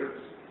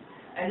 years,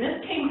 and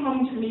this came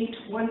home to me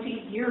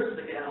 20 years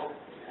ago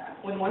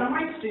when one of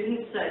my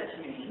students said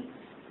to me,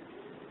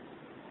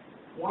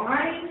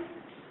 why,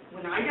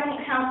 when I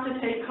don't have to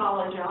take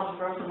college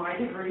algebra for my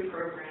degree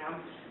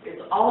program, is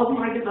all of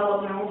my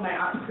developmental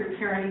math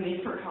preparing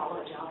me for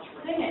college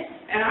algebra?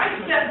 And I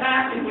stepped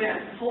back and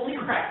went, holy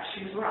crap,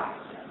 she's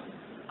right.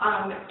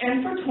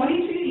 And for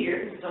 22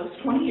 years, those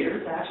 20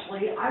 years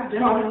actually, I've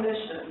been on a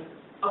mission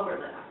over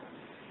that.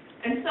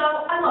 And so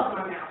I love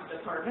my math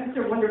department.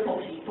 They're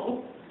wonderful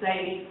people.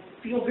 They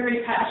feel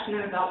very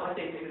passionate about what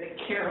they do. They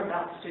care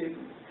about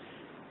students.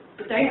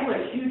 But they have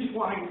a huge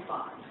blind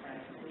spot.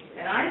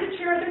 And I'm the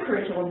chair of the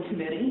curriculum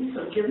committee,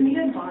 so give me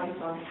advice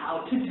on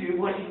how to do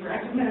what you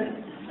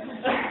recommend.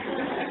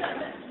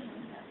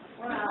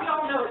 Wow. We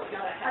all know it's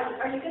got to happen.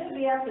 Are you going to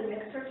be at the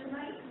mixer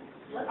tonight?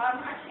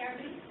 I can't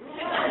be.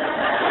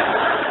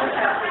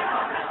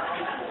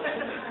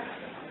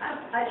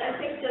 I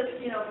think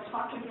just,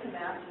 talking to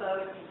math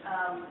folks,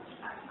 I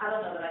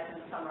don't know that I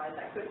can summarize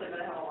that quickly, but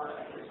I have a lot of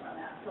ideas on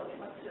that. So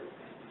let's just...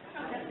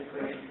 Okay.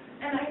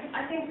 And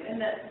I think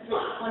that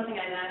one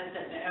thing I'd add is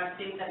that our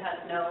state that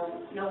has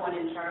no one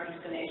in charge who's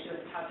going to issue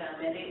a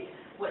top-down mandate.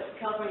 What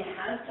California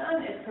has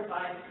done is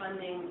provide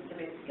funding to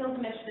the Basic Skills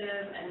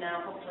Initiative, and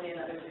now hopefully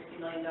another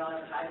 $60 million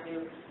tied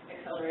to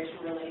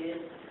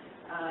acceleration-related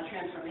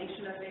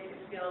transformation of basic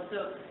skills.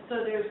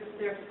 So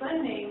there's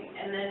funding,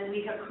 and then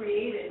we have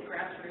created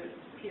grassroots,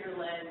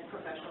 peer-led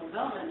professional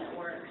development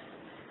networks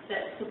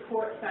that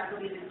support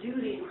faculty to do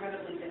the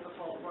incredibly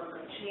difficult work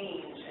of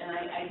change.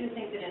 And I do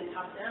think that in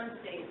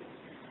top-down states,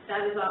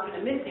 that is often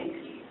a missing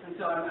piece. And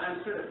so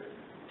I'm sort of,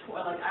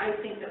 I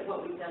think that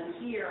what we've done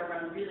here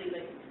around really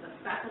the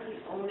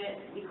faculty own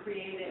it, we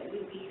create it,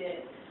 we lead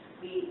it,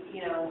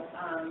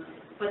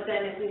 but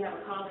then if we have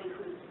a colleague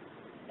who's,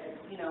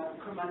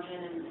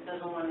 curmudgeon and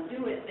doesn't want to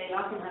do it, they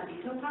often have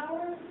veto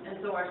power, and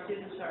so our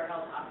students are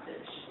held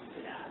hostage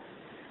to that.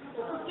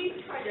 Well, we've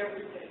tried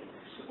everything.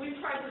 We've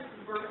tried to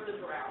subvert the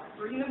drought,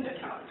 bring them to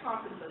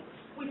conferences.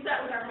 We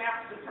sat with our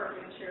math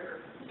department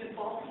chair in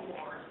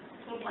Baltimore.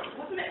 So I'm like,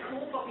 wasn't that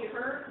cool what we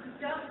heard?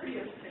 That's pretty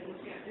interesting. We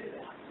can't do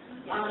that.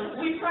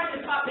 We tried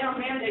to top-down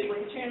mandate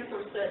when the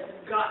chancellor said,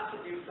 got to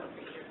do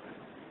something different.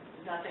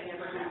 nothing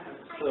ever happens.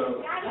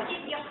 So, I've got to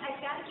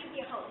give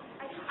you hope.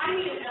 I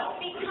need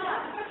help.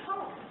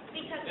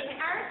 Because in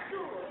our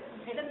school,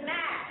 the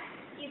math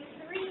is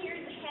 3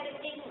 years ahead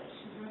of English.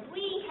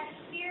 We have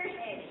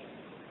spearheaded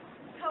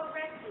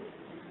correctly.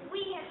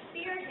 We have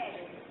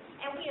spearheaded,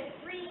 and we are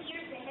 3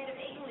 years ahead of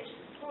English.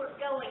 We're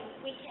going.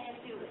 We can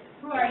do it.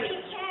 Right. We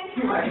can.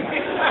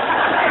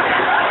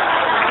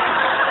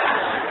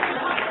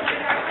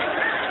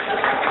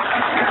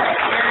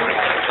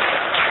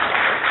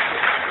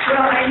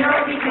 Well, I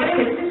know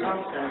because it's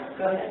also,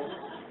 go ahead.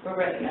 We're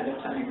running out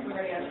of time.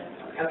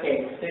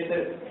 Okay,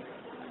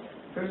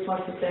 Bruce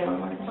wants to say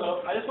one more thing.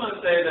 So I just want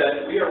to say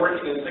that we are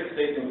working in 6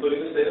 states,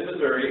 including the state of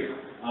Missouri,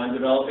 on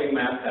developing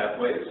math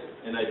pathways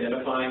and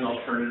identifying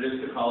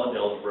alternatives to college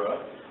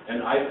algebra.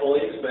 And I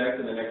fully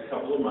expect in the next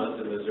couple of months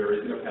that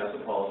Missouri is going to pass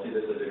a policy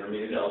that says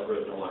intermediate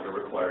algebra is no longer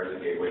required as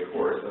a gateway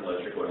course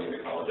unless you're going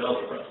into college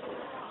algebra.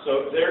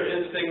 So there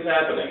is things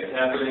happening. It's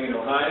happening in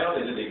Ohio.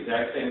 They did the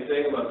exact same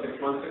thing about 6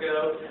 months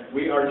ago.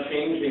 We are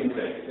changing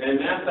things.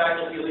 And math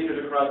faculty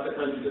leaders across the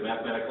country, the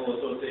Mathematical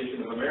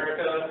Association of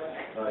America,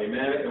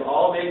 AMATIC, have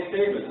all made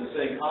statements and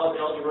saying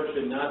college algebra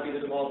should not be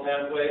the default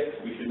pathway.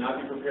 We should not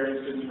be preparing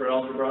students for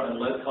algebra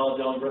unless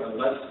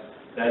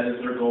that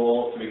is their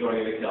goal to be going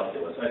into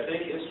calculus. I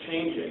think it's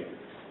changing.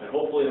 And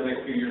hopefully in the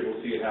next few years we'll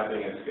see it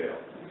happening at scale.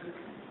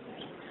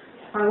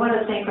 I want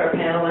to thank our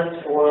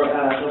panelists for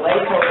the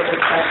delightful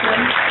discussion.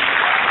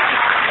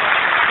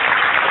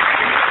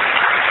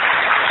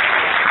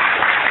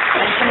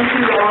 And thank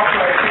you all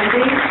for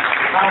attending.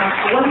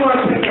 One more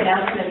quick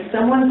announcement.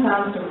 Someone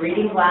found some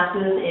reading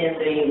glasses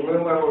in the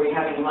room where we're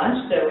having lunch,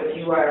 so if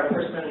you are a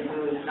person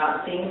who's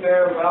not seeing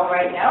very well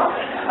right now,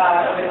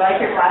 we'd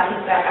like your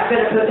glasses back. I'm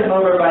going to put them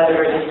over by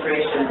the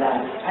registration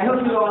desk. I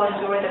hope you all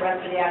enjoy the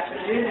rest of the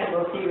afternoon, and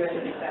we'll see you at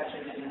the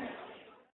reception.